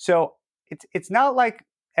 So it's not like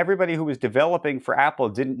everybody who was developing for Apple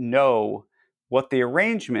didn't know what the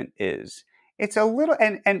arrangement is. It's a little,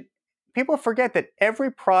 and people forget that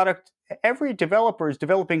every developer is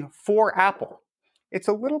developing for Apple. It's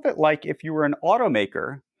a little bit like if you were an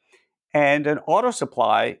automaker and an auto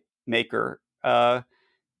supply maker,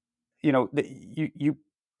 you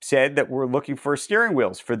said that we're looking for steering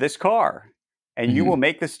wheels for this car, and you will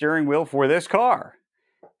make the steering wheel for this car.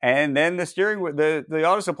 And then the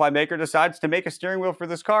auto supply maker decides to make a steering wheel for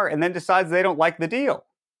this car, and then decides they don't like the deal.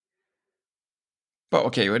 But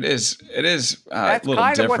okay, it is That's a little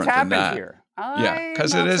kind of different what's than happened that. here. Yeah,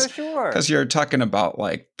 because I'm it not is so sure. because you're talking about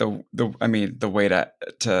like the way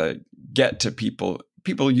to get to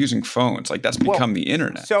people using phones, like that's become the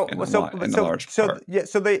internet in a large part.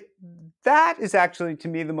 That is actually, to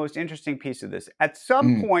me, the most interesting piece of this. At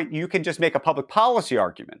some point, you can just make a public policy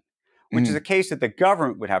argument, which is a case that the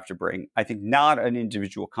government would have to bring. I think not an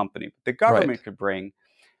individual company, but the government could bring.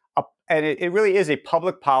 And it really is a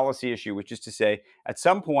public policy issue, which is to say, at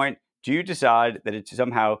some point, do you decide that it's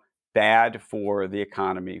somehow bad for the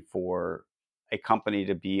economy for a company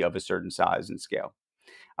to be of a certain size and scale?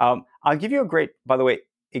 I'll give you a great, by the way,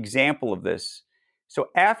 example of this. So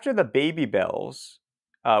after the baby bells,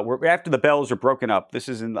 after the bells were broken up, this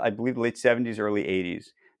is in, I believe, the late 70s, early 80s,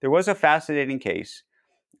 there was a fascinating case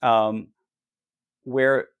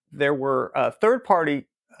where there were third-party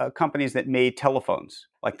companies that made telephones,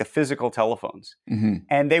 like the physical telephones.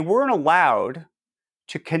 And they weren't allowed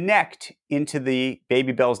to connect into the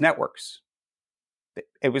Baby Bells networks.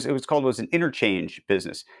 It was an interchange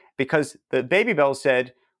business, because the Baby Bells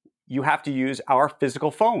said, you have to use our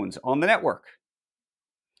physical phones on the network.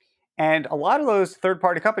 And a lot of those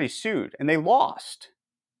third-party companies sued, and they lost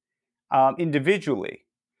individually.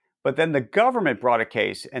 But then the government brought a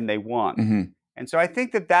case, and they won. And so I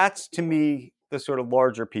think that that's, to me, the sort of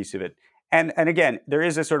larger piece of it. And again, there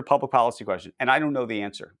is a sort of public policy question, and I don't know the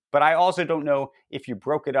answer. But I also don't know if you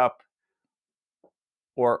broke it up,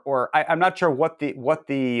 or I'm not sure what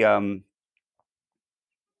the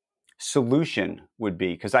solution would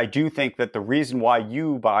be, because I do think that the reason why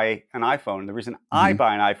you buy an iPhone, the reason I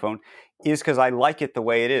buy an iPhone, is because I like it the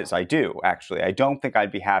way it is. I do, actually. I don't think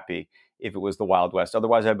I'd be happy if it was the Wild West.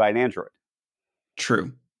 Otherwise, I'd buy an Android.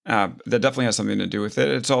 True. That definitely has something to do with it.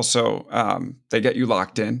 It's also, they get you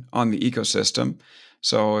locked in on the ecosystem.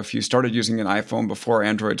 So if you started using an iPhone before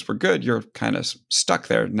Androids were good, you're kind of stuck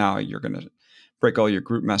there. Now you're going to break all your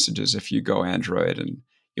group messages if you go Android, and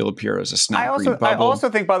you'll appear as a snot green bubble. I also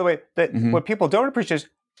think, by the way, that what people don't appreciate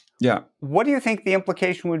is, what do you think the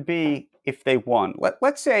implication would be if they won?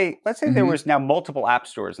 Let's say there was now multiple app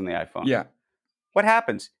stores in the iPhone. Yeah. What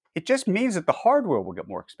happens? It just means that the hardware will get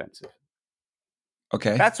more expensive.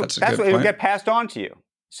 Okay, that's what it'll get passed on to you.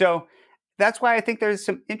 So that's why I think there's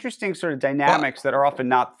some interesting sort of dynamics that are often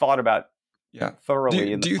not thought about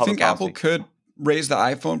thoroughly. Do you think Apple could raise the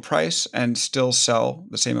iPhone price and still sell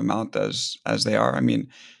the same amount as they are? I mean,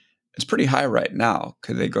 it's pretty high right now.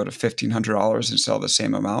 Could they go to $1,500 and sell the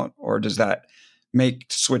same amount, or does that make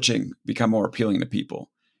switching become more appealing to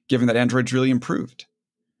people, given that Android's really improved?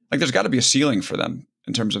 Like, there's got to be a ceiling for them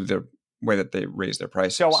in terms of their way that they raise their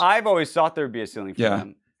prices. So I've always thought there would be a ceiling for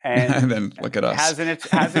them. And then look at us.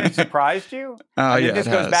 Hasn't it surprised you? This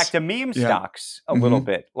goes back to meme stocks a little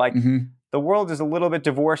bit. Like, the world is a little bit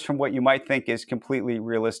divorced from what you might think is completely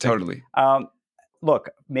realistic. Totally. Look,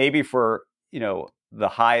 maybe for the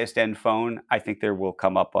highest end phone, I think there will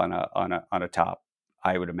come up on a top,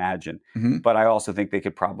 I would imagine. But I also think they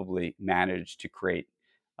could probably manage to create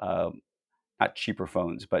not cheaper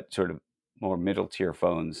phones, but sort of more middle tier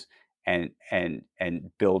phones, and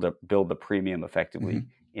build the premium effectively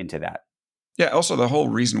into that. Yeah. Also, the whole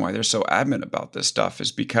reason why they're so adamant about this stuff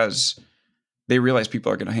is because they realize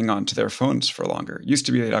people are going to hang on to their phones for longer. It used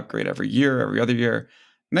to be they'd upgrade every year, every other year.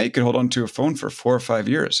 Now you could hold on to a phone for 4 or 5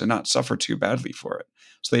 years and not suffer too badly for it.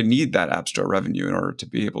 So they need that App Store revenue in order to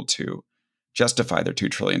be able to justify their $2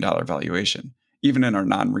 trillion valuation, even in our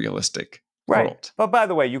non-realistic world. But by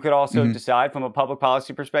the way, you could also decide from a public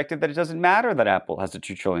policy perspective that it doesn't matter that Apple has a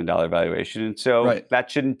 $2 trillion valuation. And so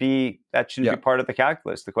that shouldn't be part of the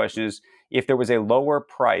calculus. The question is, if there was a lower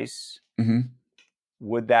price,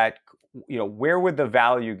 would that, where would the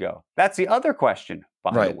value go? That's the other question,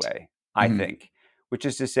 by the way, I think, which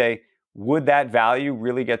is to say, would that value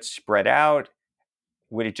really get spread out?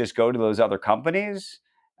 Would it just go to those other companies?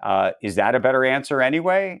 Is that a better answer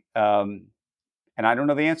anyway? And I don't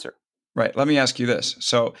know the answer. Right. Let me ask you this.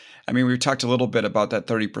 So, I mean, we've talked a little bit about that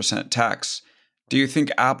 30% tax. Do you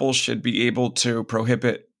think Apple should be able to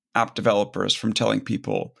prohibit app developers from telling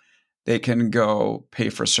people they can go pay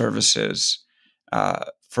for services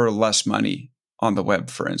for less money on the web,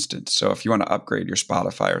 for instance? So if you want to upgrade your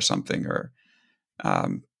Spotify or something, or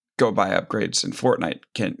go buy upgrades in Fortnite,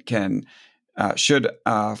 should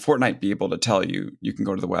Fortnite be able to tell you can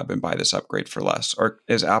go to the web and buy this upgrade for less? Or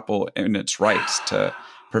is Apple in its rights to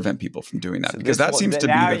prevent people from doing that? Because that seems to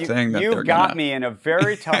be the thing that you've got me in a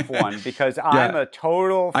very tough one, because I'm a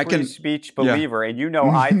total free speech believer. And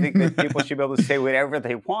I think that people should be able to say whatever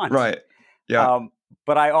they want. Right. Yeah.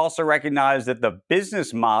 But I also recognize that the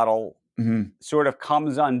business model sort of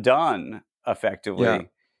comes undone effectively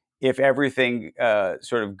if everything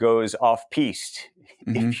sort of goes off-piste,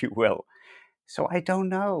 if you will. So I don't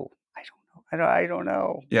know. I don't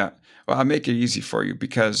know. Yeah. Well, I'll make it easy for you,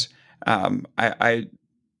 because I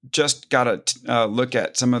just got to look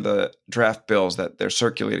at some of the draft bills that they're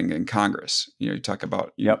circulating in Congress. You talk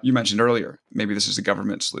about, you mentioned earlier, maybe this is a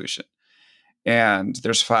government solution. And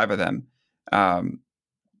there's 5 of them.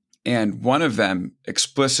 And one of them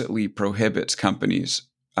explicitly prohibits companies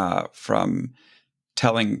from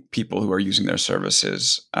telling people who are using their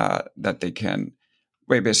services that they can,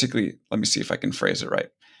 basically, let me see if I can phrase it right.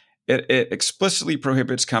 It explicitly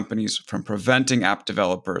prohibits companies from preventing app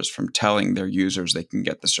developers from telling their users they can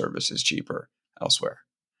get the services cheaper elsewhere,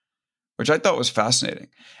 which I thought was fascinating.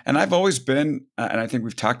 And I've always been, and I think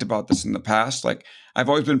we've talked about this in the past, I've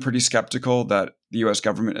always been pretty skeptical that the US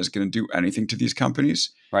government is going to do anything to these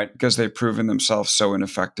companies, right? Because they've proven themselves so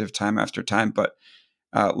ineffective time after time. But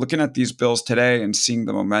looking at these bills today and seeing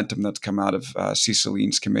the momentum that's come out of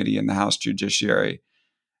Ceciline's committee in the House Judiciary,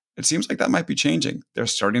 it seems like that might be changing. They're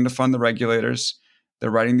starting to fund the regulators.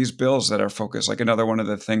 They're writing these bills that are focused. Like, another one of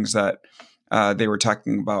the things that they were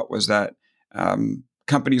talking about was that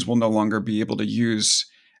companies will no longer be able to use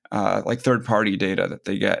third-party data that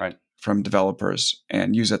they get from developers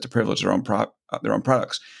and use that to privilege their own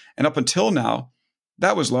products. And up until now,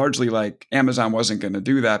 that was largely like Amazon wasn't going to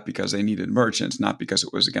do that because they needed merchants, not because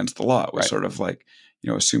it was against the law. It was sort of like,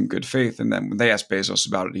 assume good faith. And then when they asked Bezos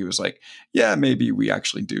about it, he was like, yeah, maybe we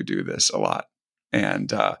actually do this a lot. And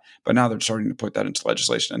but now they're starting to put that into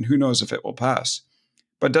legislation, and who knows if it will pass.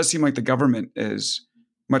 But it does seem like the government is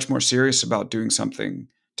much more serious about doing something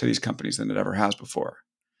to these companies than it ever has before.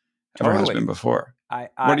 Ever has been before.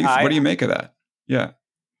 What do you make of that? Yeah.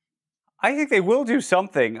 I think they will do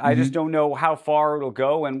something. I just don't know how far it'll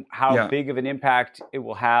go and how big of an impact it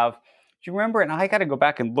will have. Do you remember, and I got to go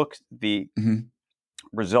back and look at the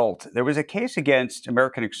result. There was a case against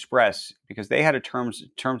American Express because they had a terms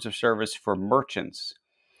of service for merchants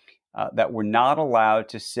that were not allowed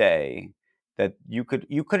to say that you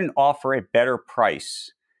couldn't offer a better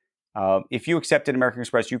price. If you accepted American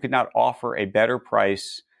Express, you could not offer a better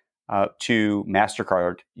price to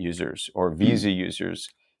MasterCard users or Visa users.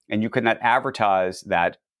 And you could not advertise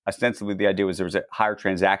that. Ostensibly, the idea was there was a higher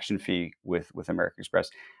transaction fee with American Express.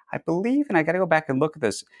 I believe, and I got to go back and look at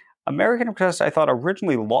this, American Express, I thought,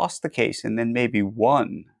 originally lost the case and then maybe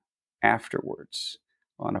won afterwards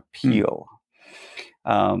on appeal.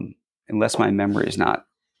 Unless my memory is not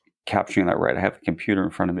capturing that right. I have the computer in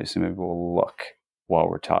front of me, so maybe we'll look while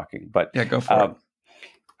we're talking. But yeah, go for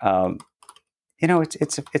it.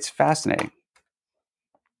 It's fascinating.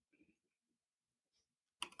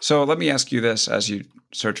 So let me ask you this as you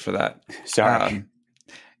search for that. Sorry.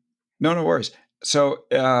 No worries. So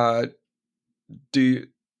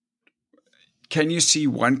can you see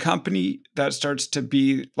one company that starts to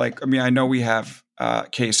be like, I know we have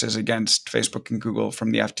cases against Facebook and Google from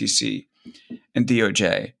the FTC and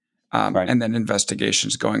DOJ, and then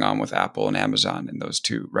investigations going on with Apple and Amazon and those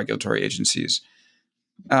 2 regulatory agencies.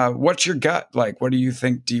 What's your gut? Like, what do you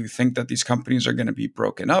think? Do you think that these companies are going to be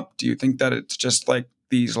broken up? Do you think that it's just like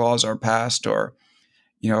these laws are passed, or,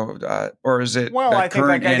 or is it Well, that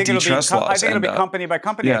current antitrust laws? I think it'll be company by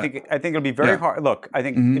company. Yeah. I think it'll be very hard. Look, I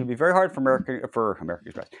think it'll be very hard for American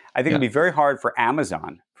Express. I think it'll be very hard for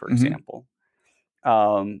Amazon, for example.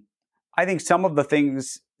 I think some of the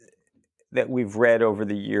things that we've read over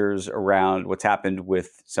the years around what's happened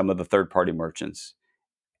with some of the third-party merchants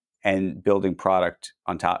and building product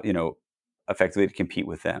on top, effectively to compete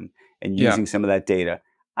with them and using some of that data.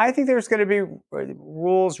 I think there's going to be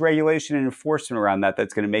rules, regulation, and enforcement around that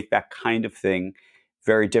that's going to make that kind of thing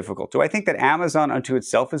very difficult. Do I think that Amazon unto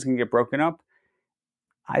itself is going to get broken up?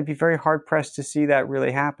 I'd be very hard-pressed to see that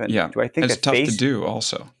really happen. Yeah, do I think it's tough to do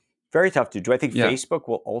also. Very tough to do. Do I think Facebook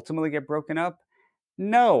will ultimately get broken up?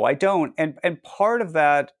 No, I don't. And part of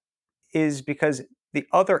that is because the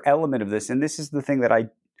other element of this, and this is the thing that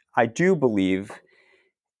I do believe,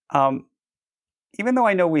 even though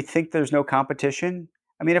I know we think there's no competition,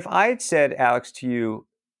 I mean, if I had said, Alex, to you,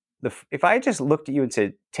 if I had just looked at you and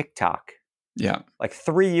said TikTok, like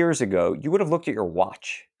 3 years ago, you would have looked at your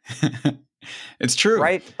watch. It's true.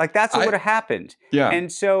 Right? Like that's what would have happened. Yeah.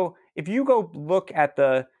 And so if you go look at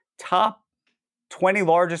the top 20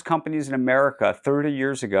 largest companies in America 30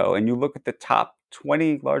 years ago, and you look at the top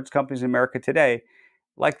 20 largest companies in America today,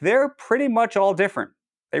 like they're pretty much all different.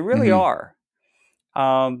 They really are.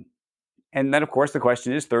 And then, of course, the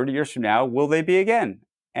question is 30 years from now, will they be again?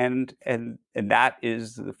 And that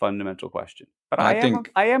is the fundamental question. But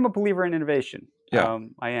I am a believer in innovation. Yeah.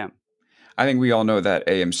 I am. I think we all know that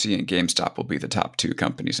AMC and GameStop will be the top two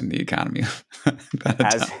companies in the economy.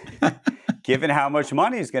 Given how much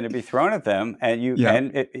money is going to be thrown at them,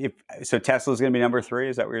 so Tesla's going to be number 3.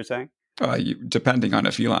 Is that what you're saying? Depending on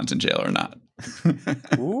if Elon's in jail or not.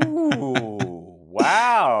 Ooh,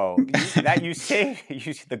 wow!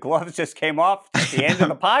 The gloves just came off at the end of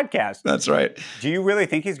the podcast. That's right. Do you really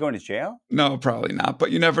think he's going to jail? No, probably not.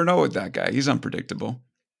 But you never know with that guy. He's unpredictable.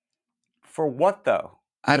 For what though?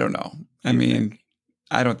 I don't know. I mean,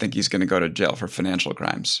 I don't think he's going to go to jail for financial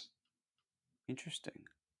crimes. Interesting.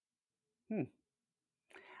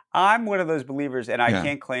 I'm one of those believers, and I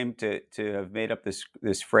can't claim to have made up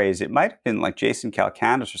this phrase. It might have been like Jason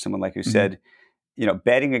Calacanis or someone like who said,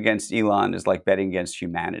 betting against Elon is like betting against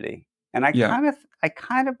humanity. And I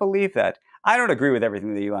kind of believe that. I don't agree with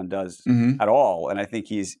everything that Elon does at all, and I think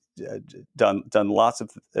he's done lots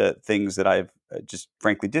of things that I've just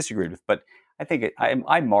frankly disagreed with. But I think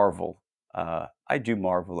I marvel. I do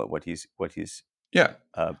marvel at what he's been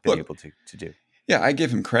able to do. Yeah, I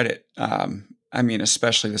give him credit. I mean,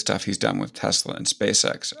 especially the stuff he's done with Tesla and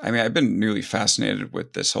SpaceX. I mean, I've been newly fascinated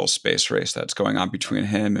with this whole space race that's going on between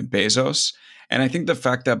him and Bezos. And I think the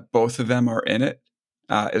fact that both of them are in it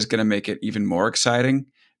is going to make it even more exciting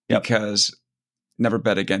because never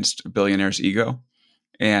bet against a billionaire's ego.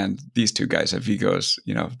 And these two guys have egos,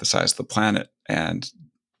 the size of the planet. And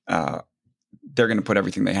they're going to put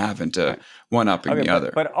everything they have into one upping the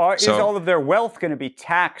other. But is all of their wealth going to be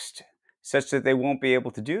taxed such that they won't be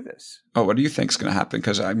able to do this? Oh, what do you think is going to happen?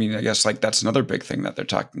 Because I mean, I guess that's another big thing that they're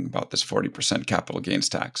talking about, this 40% capital gains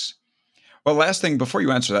tax. Well, last thing before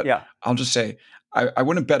you answer that, I'll just say I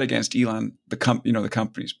wouldn't bet against Elon, the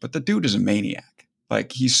companies, but the dude is a maniac.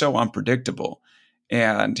 Like he's so unpredictable,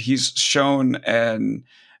 and he's shown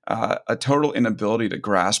a total inability to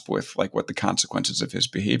grasp with like what the consequences of his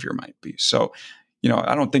behavior might be. So,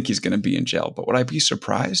 I don't think he's going to be in jail, but would I be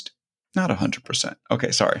surprised? Not 100%.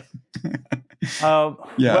 Okay, sorry.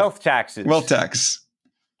 Wealth taxes. Wealth tax.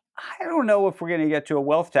 I don't know if we're going to get to a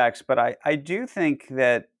wealth tax, but I do think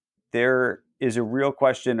that there is a real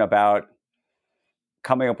question about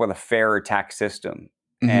coming up with a fairer tax system.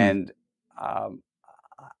 And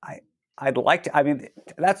I'd like to, I mean,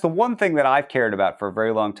 that's the one thing that I've cared about for a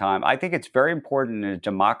very long time. I think it's very important in a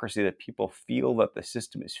democracy that people feel that the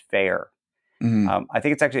system is fair. I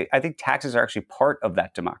think taxes are actually part of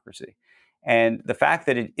that democracy. And the fact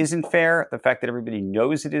that it isn't fair, the fact that everybody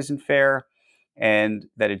knows it isn't fair, and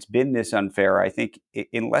that it's been this unfair, I think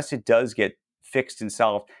unless it does get fixed and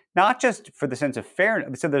solved, not just for the sense of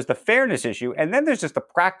fairness. So there's the fairness issue, and then there's just the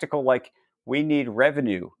practical, like we need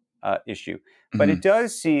revenue issue. But it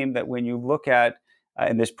does seem that when you look at,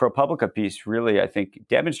 and this ProPublica piece really, I think,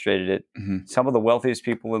 demonstrated it, some of the wealthiest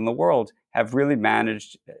people in the world have really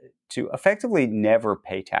managed to effectively never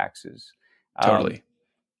pay taxes. Totally.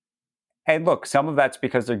 And look, some of that's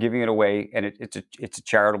because they're giving it away, and it's a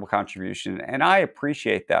charitable contribution, and I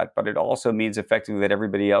appreciate that. But it also means effectively that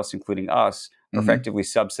everybody else, including us, are effectively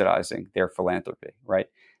subsidizing their philanthropy, right?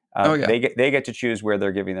 They get to choose where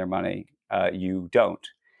they're giving their money. You don't.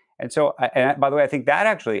 And so, and by the way, I think that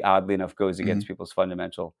actually, oddly enough, goes against people's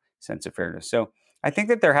fundamental sense of fairness. So I think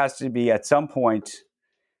that there has to be, at some point,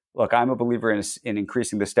 look, I'm a believer in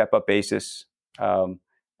increasing the step-up basis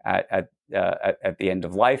at the end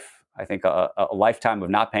of life. I think a lifetime of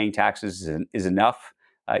not paying taxes is enough,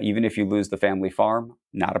 even if you lose the family farm.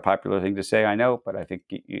 Not a popular thing to say, I know, but I think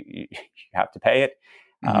you have to pay it.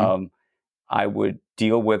 Mm-hmm. I would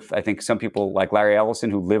deal with, I think, some people like Larry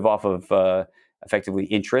Ellison who live off of effectively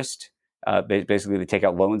interest. Basically, they take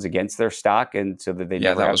out loans against their stock, and so that they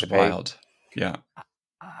never have to pay. Wild. Yeah.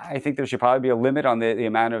 I think there should probably be a limit on the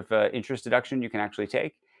amount of interest deduction you can actually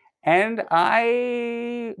take. And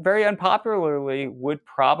I, very unpopularly, would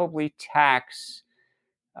probably tax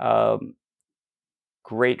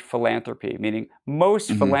great philanthropy, meaning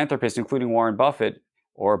most philanthropists, including Warren Buffett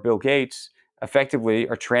or Bill Gates, effectively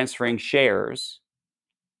are transferring shares,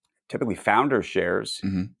 typically founder shares,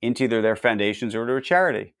 into either their foundations or to a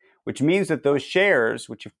charity, which means that those shares,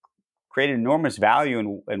 which have created enormous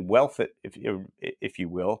value and wealth, if you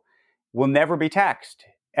will never be taxed,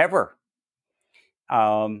 ever,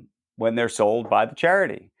 when they're sold by the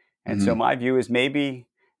charity. And so my view is maybe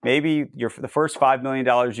the first $5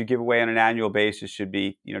 million you give away on an annual basis should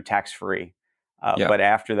be, tax-free. But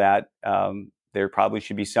after that, there probably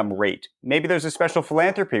should be some rate. Maybe there's a special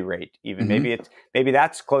philanthropy rate. Even maybe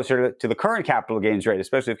that's closer to the current capital gains rate,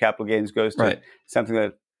 especially if capital gains goes to something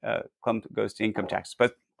that goes to income tax.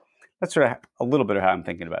 But that's sort of a little bit of how I'm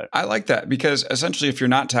thinking about it. I like that because essentially, if you're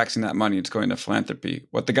not taxing that money, it's going to philanthropy.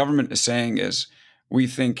 What the government is saying is, we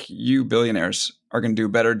think you billionaires are going to do a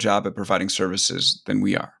better job at providing services than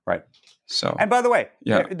we are. Right. So, and by the way,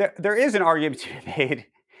 there is an argument to be made.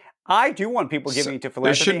 I do want people giving to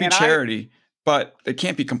philanthropy. There should be charity, but it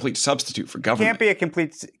can't be a complete substitute for government. Can't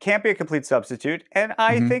be a complete substitute. And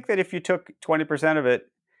I think that if you took 20% of it,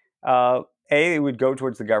 A, it would go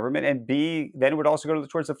towards the government, and B, then it would also go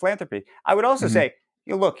towards the philanthropy. I would also say,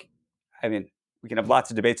 look, I mean, we can have lots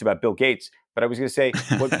of debates about Bill Gates, but I was going to say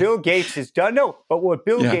what Bill Gates has done. No, but what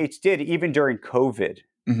Bill Gates did, even during COVID,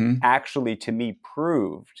 actually, to me,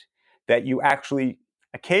 proved that you actually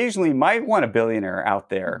occasionally might want a billionaire out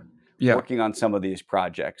there working on some of these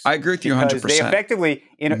projects. I agree with you 100%. Because they effectively,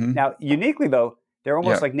 now uniquely though, they're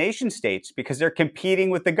almost like nation states because they're competing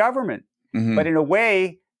with the government. But in a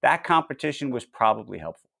way, that competition was probably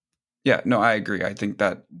helpful. Yeah, no, I agree. I think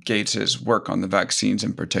that Gates's work on the vaccines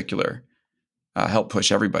in particular helped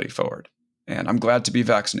push everybody forward. And I'm glad to be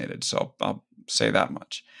vaccinated, so I'll say that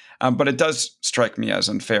much. But it does strike me as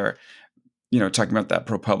unfair, talking about that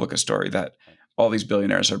ProPublica story, that all these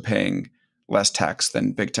billionaires are paying less tax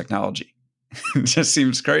than big technology. It just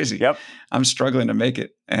seems crazy. Yep. I'm struggling to make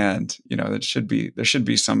it. And, there should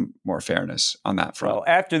be some more fairness on that front. Well,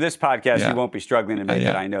 after this podcast, you won't be struggling to make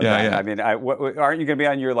it. I know that. Yeah. I mean, aren't you going to be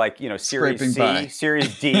on your, Series C,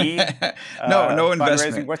 Series D? No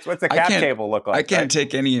investment. What's the cap table look like? I can't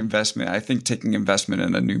take any investment. I think taking investment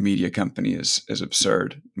in a new media company is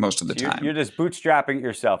absurd most of the time. You're just bootstrapping it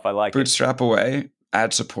yourself. I like Bootstrap away.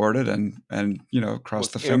 Ad supported and cross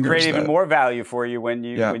the fingers. It'll create even more value for you when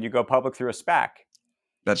you go public through a SPAC.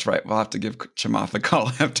 That's right. We'll have to give Chamath a call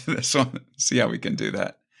after this one. See how we can do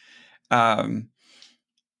that.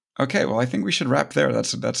 Okay. Well, I think we should wrap there.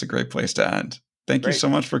 That's a great place to end. Thank you so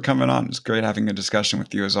much for coming on. It's great having a discussion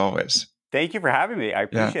with you as always. Thank you for having me. I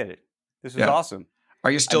appreciate it. This was awesome.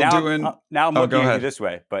 Are you still doing? Now I'm looking at you this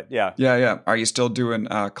way, but yeah. Yeah. Are you still doing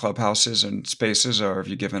clubhouses and spaces, or have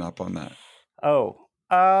you given up on that?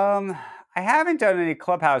 I haven't done any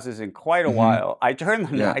clubhouses in quite a while. I turned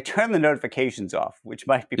the notifications off, which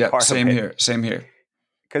might be part of it. Same here.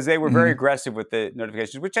 Because they were very aggressive with the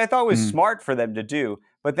notifications, which I thought was smart for them to do.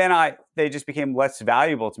 But then they just became less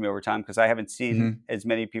valuable to me over time because I haven't seen as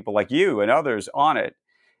many people like you and others on it.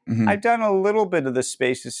 I've done a little bit of the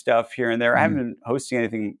spaces stuff here and there. I haven't been hosting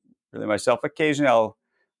anything really myself. Occasionally I'll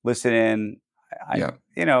listen in.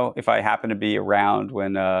 If I happen to be around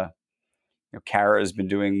when Kara has been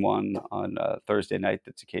doing one on Thursday night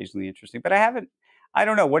that's occasionally interesting, but I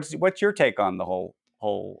don't know. What's your take on the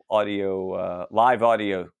whole audio, live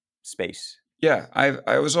audio space? Yeah,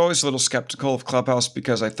 I was always a little skeptical of Clubhouse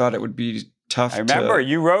because I thought it would be tough. I remember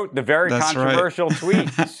you wrote the very controversial tweet,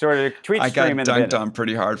 sort of tweet stream. I got dunked on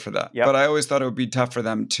pretty hard for that. Yep. But I always thought it would be tough for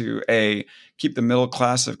them to keep the middle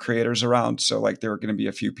class of creators around. So there were going to be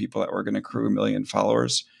a few people that were going to accrue 1 million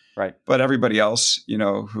followers. Right. But everybody else,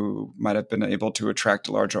 who might have been able to attract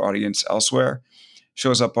a larger audience elsewhere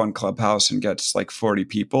shows up on Clubhouse and gets 40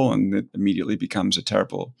 people, and it immediately becomes a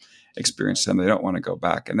terrible experience to them. They don't want to go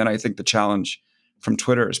back. And then I think the challenge from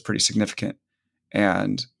Twitter is pretty significant.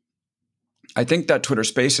 And I think that Twitter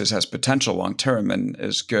Spaces has potential long-term and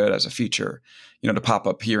is good as a feature, to pop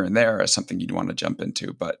up here and there as something you'd want to jump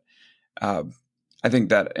into. But I think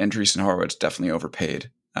that Andreessen Horowitz definitely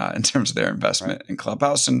overpaid in terms of their investment in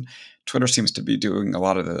Clubhouse. And Twitter seems to be doing a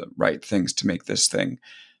lot of the right things to make this thing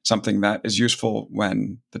something that is useful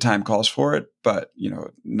when the time calls for it, but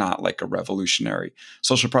not like a revolutionary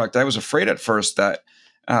social product. I was afraid at first that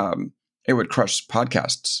it would crush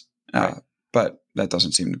podcasts, but that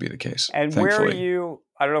doesn't seem to be the case. And thankfully. Where are you?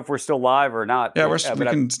 I don't know if we're still live or not. Yeah, we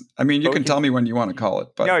can. I mean, you can tell me when you want to call it.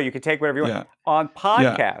 But no, you can take whatever you want. On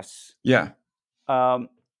podcasts. Yeah. How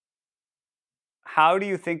do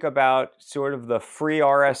you think about sort of the free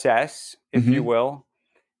RSS, if you will,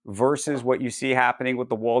 versus what you see happening with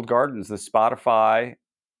the walled gardens, the Spotify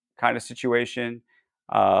kind of situation,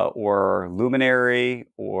 or Luminary,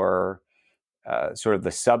 or sort of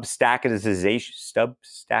the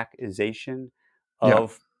substackization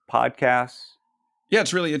of podcasts? Yeah,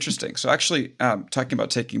 it's really interesting. So actually, talking about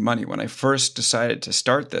taking money, when I first decided to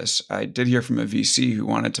start this, I did hear from a VC who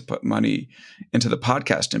wanted to put money into the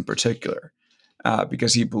podcast in particular,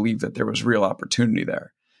 because he believed that there was real opportunity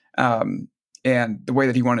there. And the way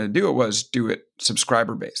that he wanted to do it was do it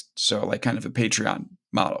subscriber based. So like kind of a Patreon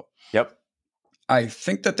model. Yep. I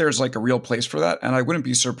think that there's like a real place for that. And I wouldn't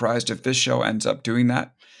be surprised if this show ends up doing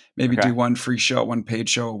that. Maybe do one free show, one paid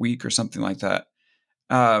show a week or something like that.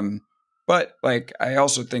 But like, I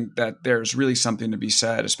also think that there's really something to be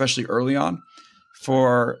said, especially early on,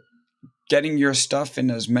 for getting your stuff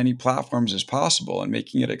in as many platforms as possible and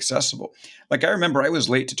making it accessible. Like I remember I was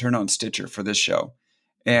late to turn on Stitcher for this show.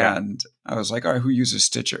 And I was like, all right, who uses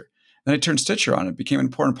Stitcher? Then I turned Stitcher on. It became an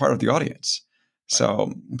important part of the audience.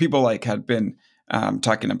 So people like had been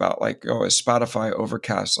talking about like, oh, is Spotify,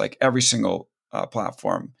 Overcast, like every single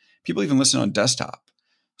platform. People even listen on desktop.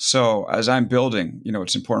 So as I'm building,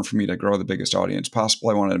 it's important for me to grow the biggest audience possible.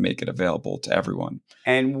 I wanted to make it available to everyone.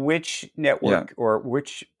 And which network or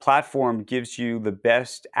which platform gives you the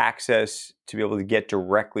best access to be able to get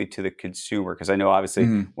directly to the consumer? Because I know obviously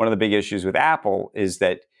one of the big issues with Apple is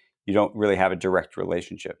that you don't really have a direct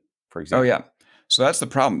relationship, for example. Oh, yeah. So that's the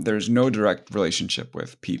problem. There's no direct relationship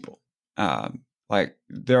with people. Like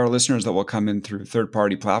there are listeners that will come in through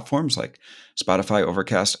third-party platforms like Spotify,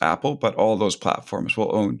 Overcast, Apple, but all those platforms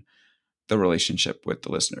will own the relationship with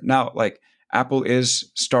the listener. Now, like Apple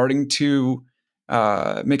is starting to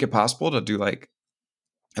make it possible to do like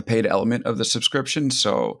a paid element of the subscription.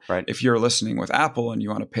 So if you're listening with Apple and you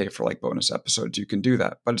want to pay for like bonus episodes, you can do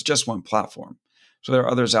that, but it's just one platform. So there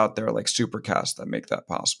are others out there like Supercast that make that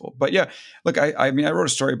possible. But yeah, look, I mean, I wrote a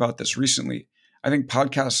story about this recently. I think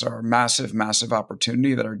podcasts are a massive, massive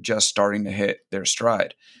opportunity that are just starting to hit their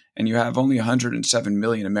stride. And you have only 107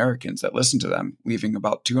 million Americans that listen to them, leaving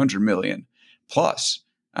about 200 million plus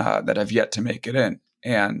that have yet to make it in.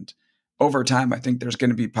 And over time, I think there's going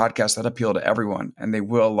to be podcasts that appeal to everyone, and they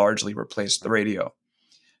will largely replace the radio.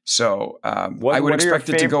 So I would expect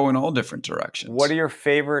it to go in all different directions. What are your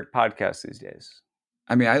favorite podcasts these days?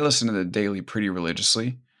 I mean, I listen to The Daily pretty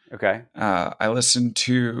religiously. Okay. I listen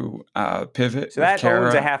to Pivot. So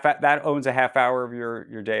that owns a half hour of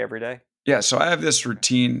your day every day? Yeah. So I have this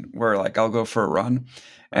routine where like I'll go for a run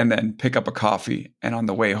and then pick up a coffee, and on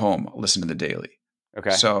the way home, I'll listen to The Daily. Okay.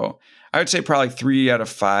 So I would say probably 3 to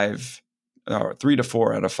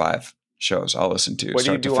 4 out of 5 shows I'll listen to. What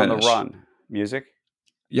do you do on the run? Music?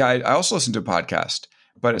 Yeah, I also listen to a podcast,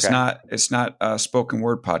 but it's not a spoken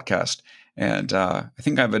word podcast. And I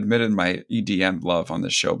think I've admitted my EDM love on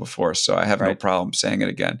this show before, so I have no problem saying it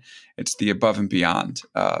again. It's the Above and Beyond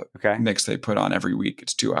mix they put on every week.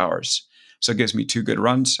 It's 2 hours. So it gives me 2 good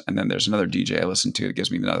runs, and then there's another DJ I listen to that gives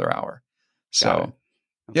me another hour. So,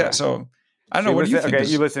 so I don't know. What do you think? Okay,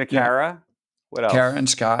 you listen to Kara? What else? Kara and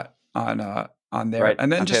Scott on there.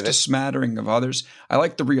 And then just a smattering of others. I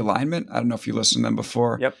like The Realignment. I don't know if you listened to them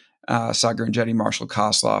before. Yep. Sagar and Jetty, Marshall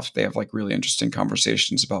Kosloff, they have like really interesting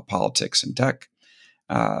conversations about politics and tech,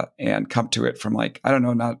 and come to it from like, I don't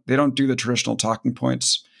know, they don't do the traditional talking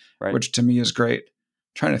points, which to me is great.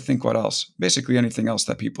 I'm trying to think what else, basically anything else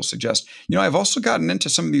that people suggest. I've also gotten into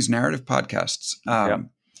some of these narrative podcasts.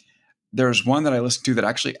 There's one that I listened to that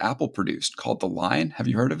actually Apple produced called The Line. Have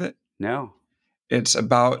you heard of it? No. It's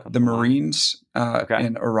about the Marines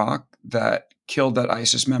in Iraq that killed that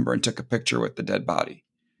ISIS member and took a picture with the dead body.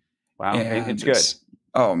 Wow, it's good.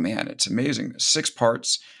 Oh man, it's amazing. 6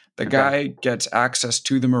 parts. The guy gets access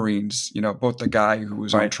to the Marines, both the guy who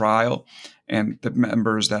was on trial and the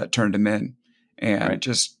members that turned him in, and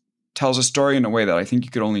just tells a story in a way that I think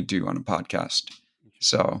you could only do on a podcast.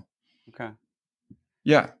 So,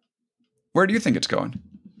 yeah. Where do you think it's going?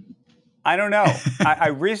 I don't know. I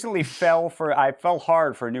recently fell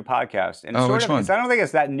hard for a new podcast. And which one? I don't think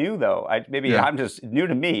it's that new though. I'm just new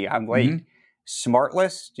to me. I'm late.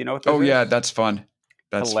 Smartless. Do you know what that is? Oh yeah, that's fun.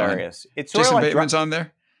 That's hilarious. Fun. It's sort Jason of like Bateman's on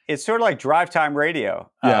there? It's sort of like drive time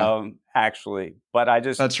radio, actually. But I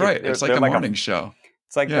just that's right. It's like a morning show.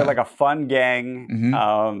 It's like they're like a fun gang.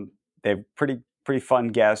 Mm-hmm. They have pretty fun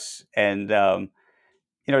guests, and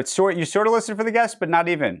it's you sort of listen for the guests, but not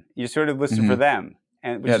even. You sort of listen for them,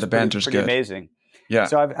 and which is the banter's pretty good. amazing. Yeah.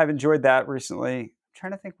 So I've enjoyed that recently. I'm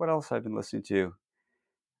trying to think what else I've been listening to.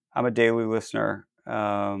 I'm a daily listener.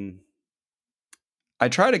 I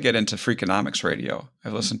try to get into Freakonomics Radio.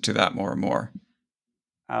 I've listened to that more and more.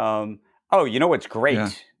 You know what's great? Yeah.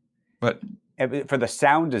 But for the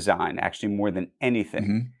sound design, actually, more than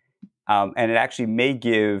anything. And it actually may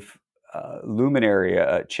give Luminary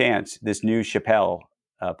a chance, this new Chappelle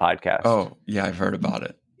podcast. Oh, yeah, I've heard about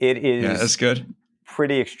it. It is that's good.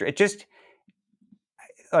 Pretty extreme. It just,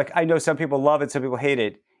 like, I know some people love it, some people hate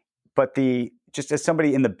it, but just as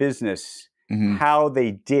somebody in the business, how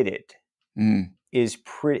they did it is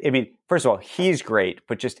pretty, I mean, first of all, he's great,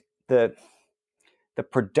 but just the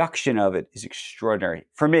production of it is extraordinary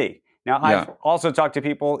for me. Now, I've also talked to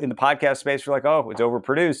people in the podcast space who are like, oh, it's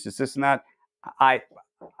overproduced, it's this and that. I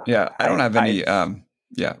don't have any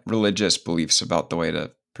religious beliefs about the way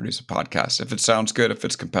to produce a podcast. If it sounds good, if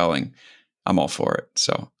it's compelling, I'm all for it.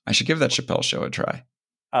 So I should give that Chappelle show a try.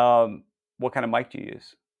 What kind of mic do you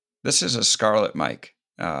use? This is a Scarlett mic.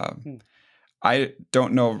 I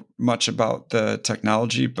don't know much about the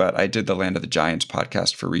technology, but I did the Land of the Giants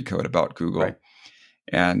podcast for Recode about Google. Right.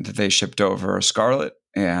 And they shipped over a Scarlett,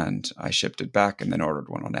 and I shipped it back and then ordered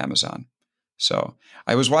one on Amazon. So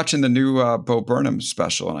I was watching the new Bo Burnham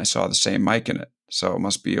special, and I saw the same mic in it. So it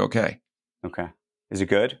must be okay. Okay. Is it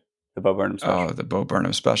good? The Bo Burnham special? Oh, the Bo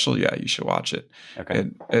Burnham special? Yeah, you should watch it. Okay.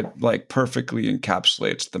 It like perfectly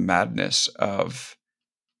encapsulates the madness of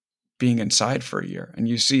being inside for a year. And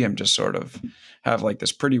you see him just sort of have like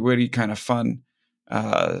this pretty witty kind of fun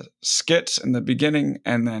skits in the beginning,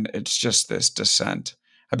 and then it's just this descent.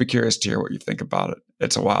 I'd be curious to hear what you think about it.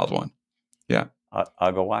 It's a wild one. Yeah.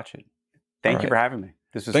 I'll go watch it. Thank you for having me.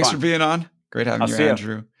 This was Thanks fun. for being on. Great having you,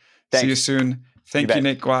 Andrew. See you soon. Thank you,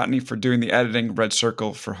 Nate Gwatney, for doing the editing, Red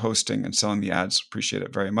Circle for hosting and selling the ads. Appreciate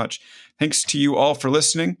it very much. Thanks to you all for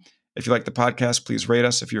listening. If you like the podcast, please rate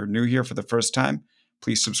us. If you're new here for the first time,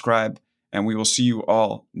 please subscribe, and we will see you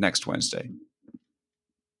all next Wednesday.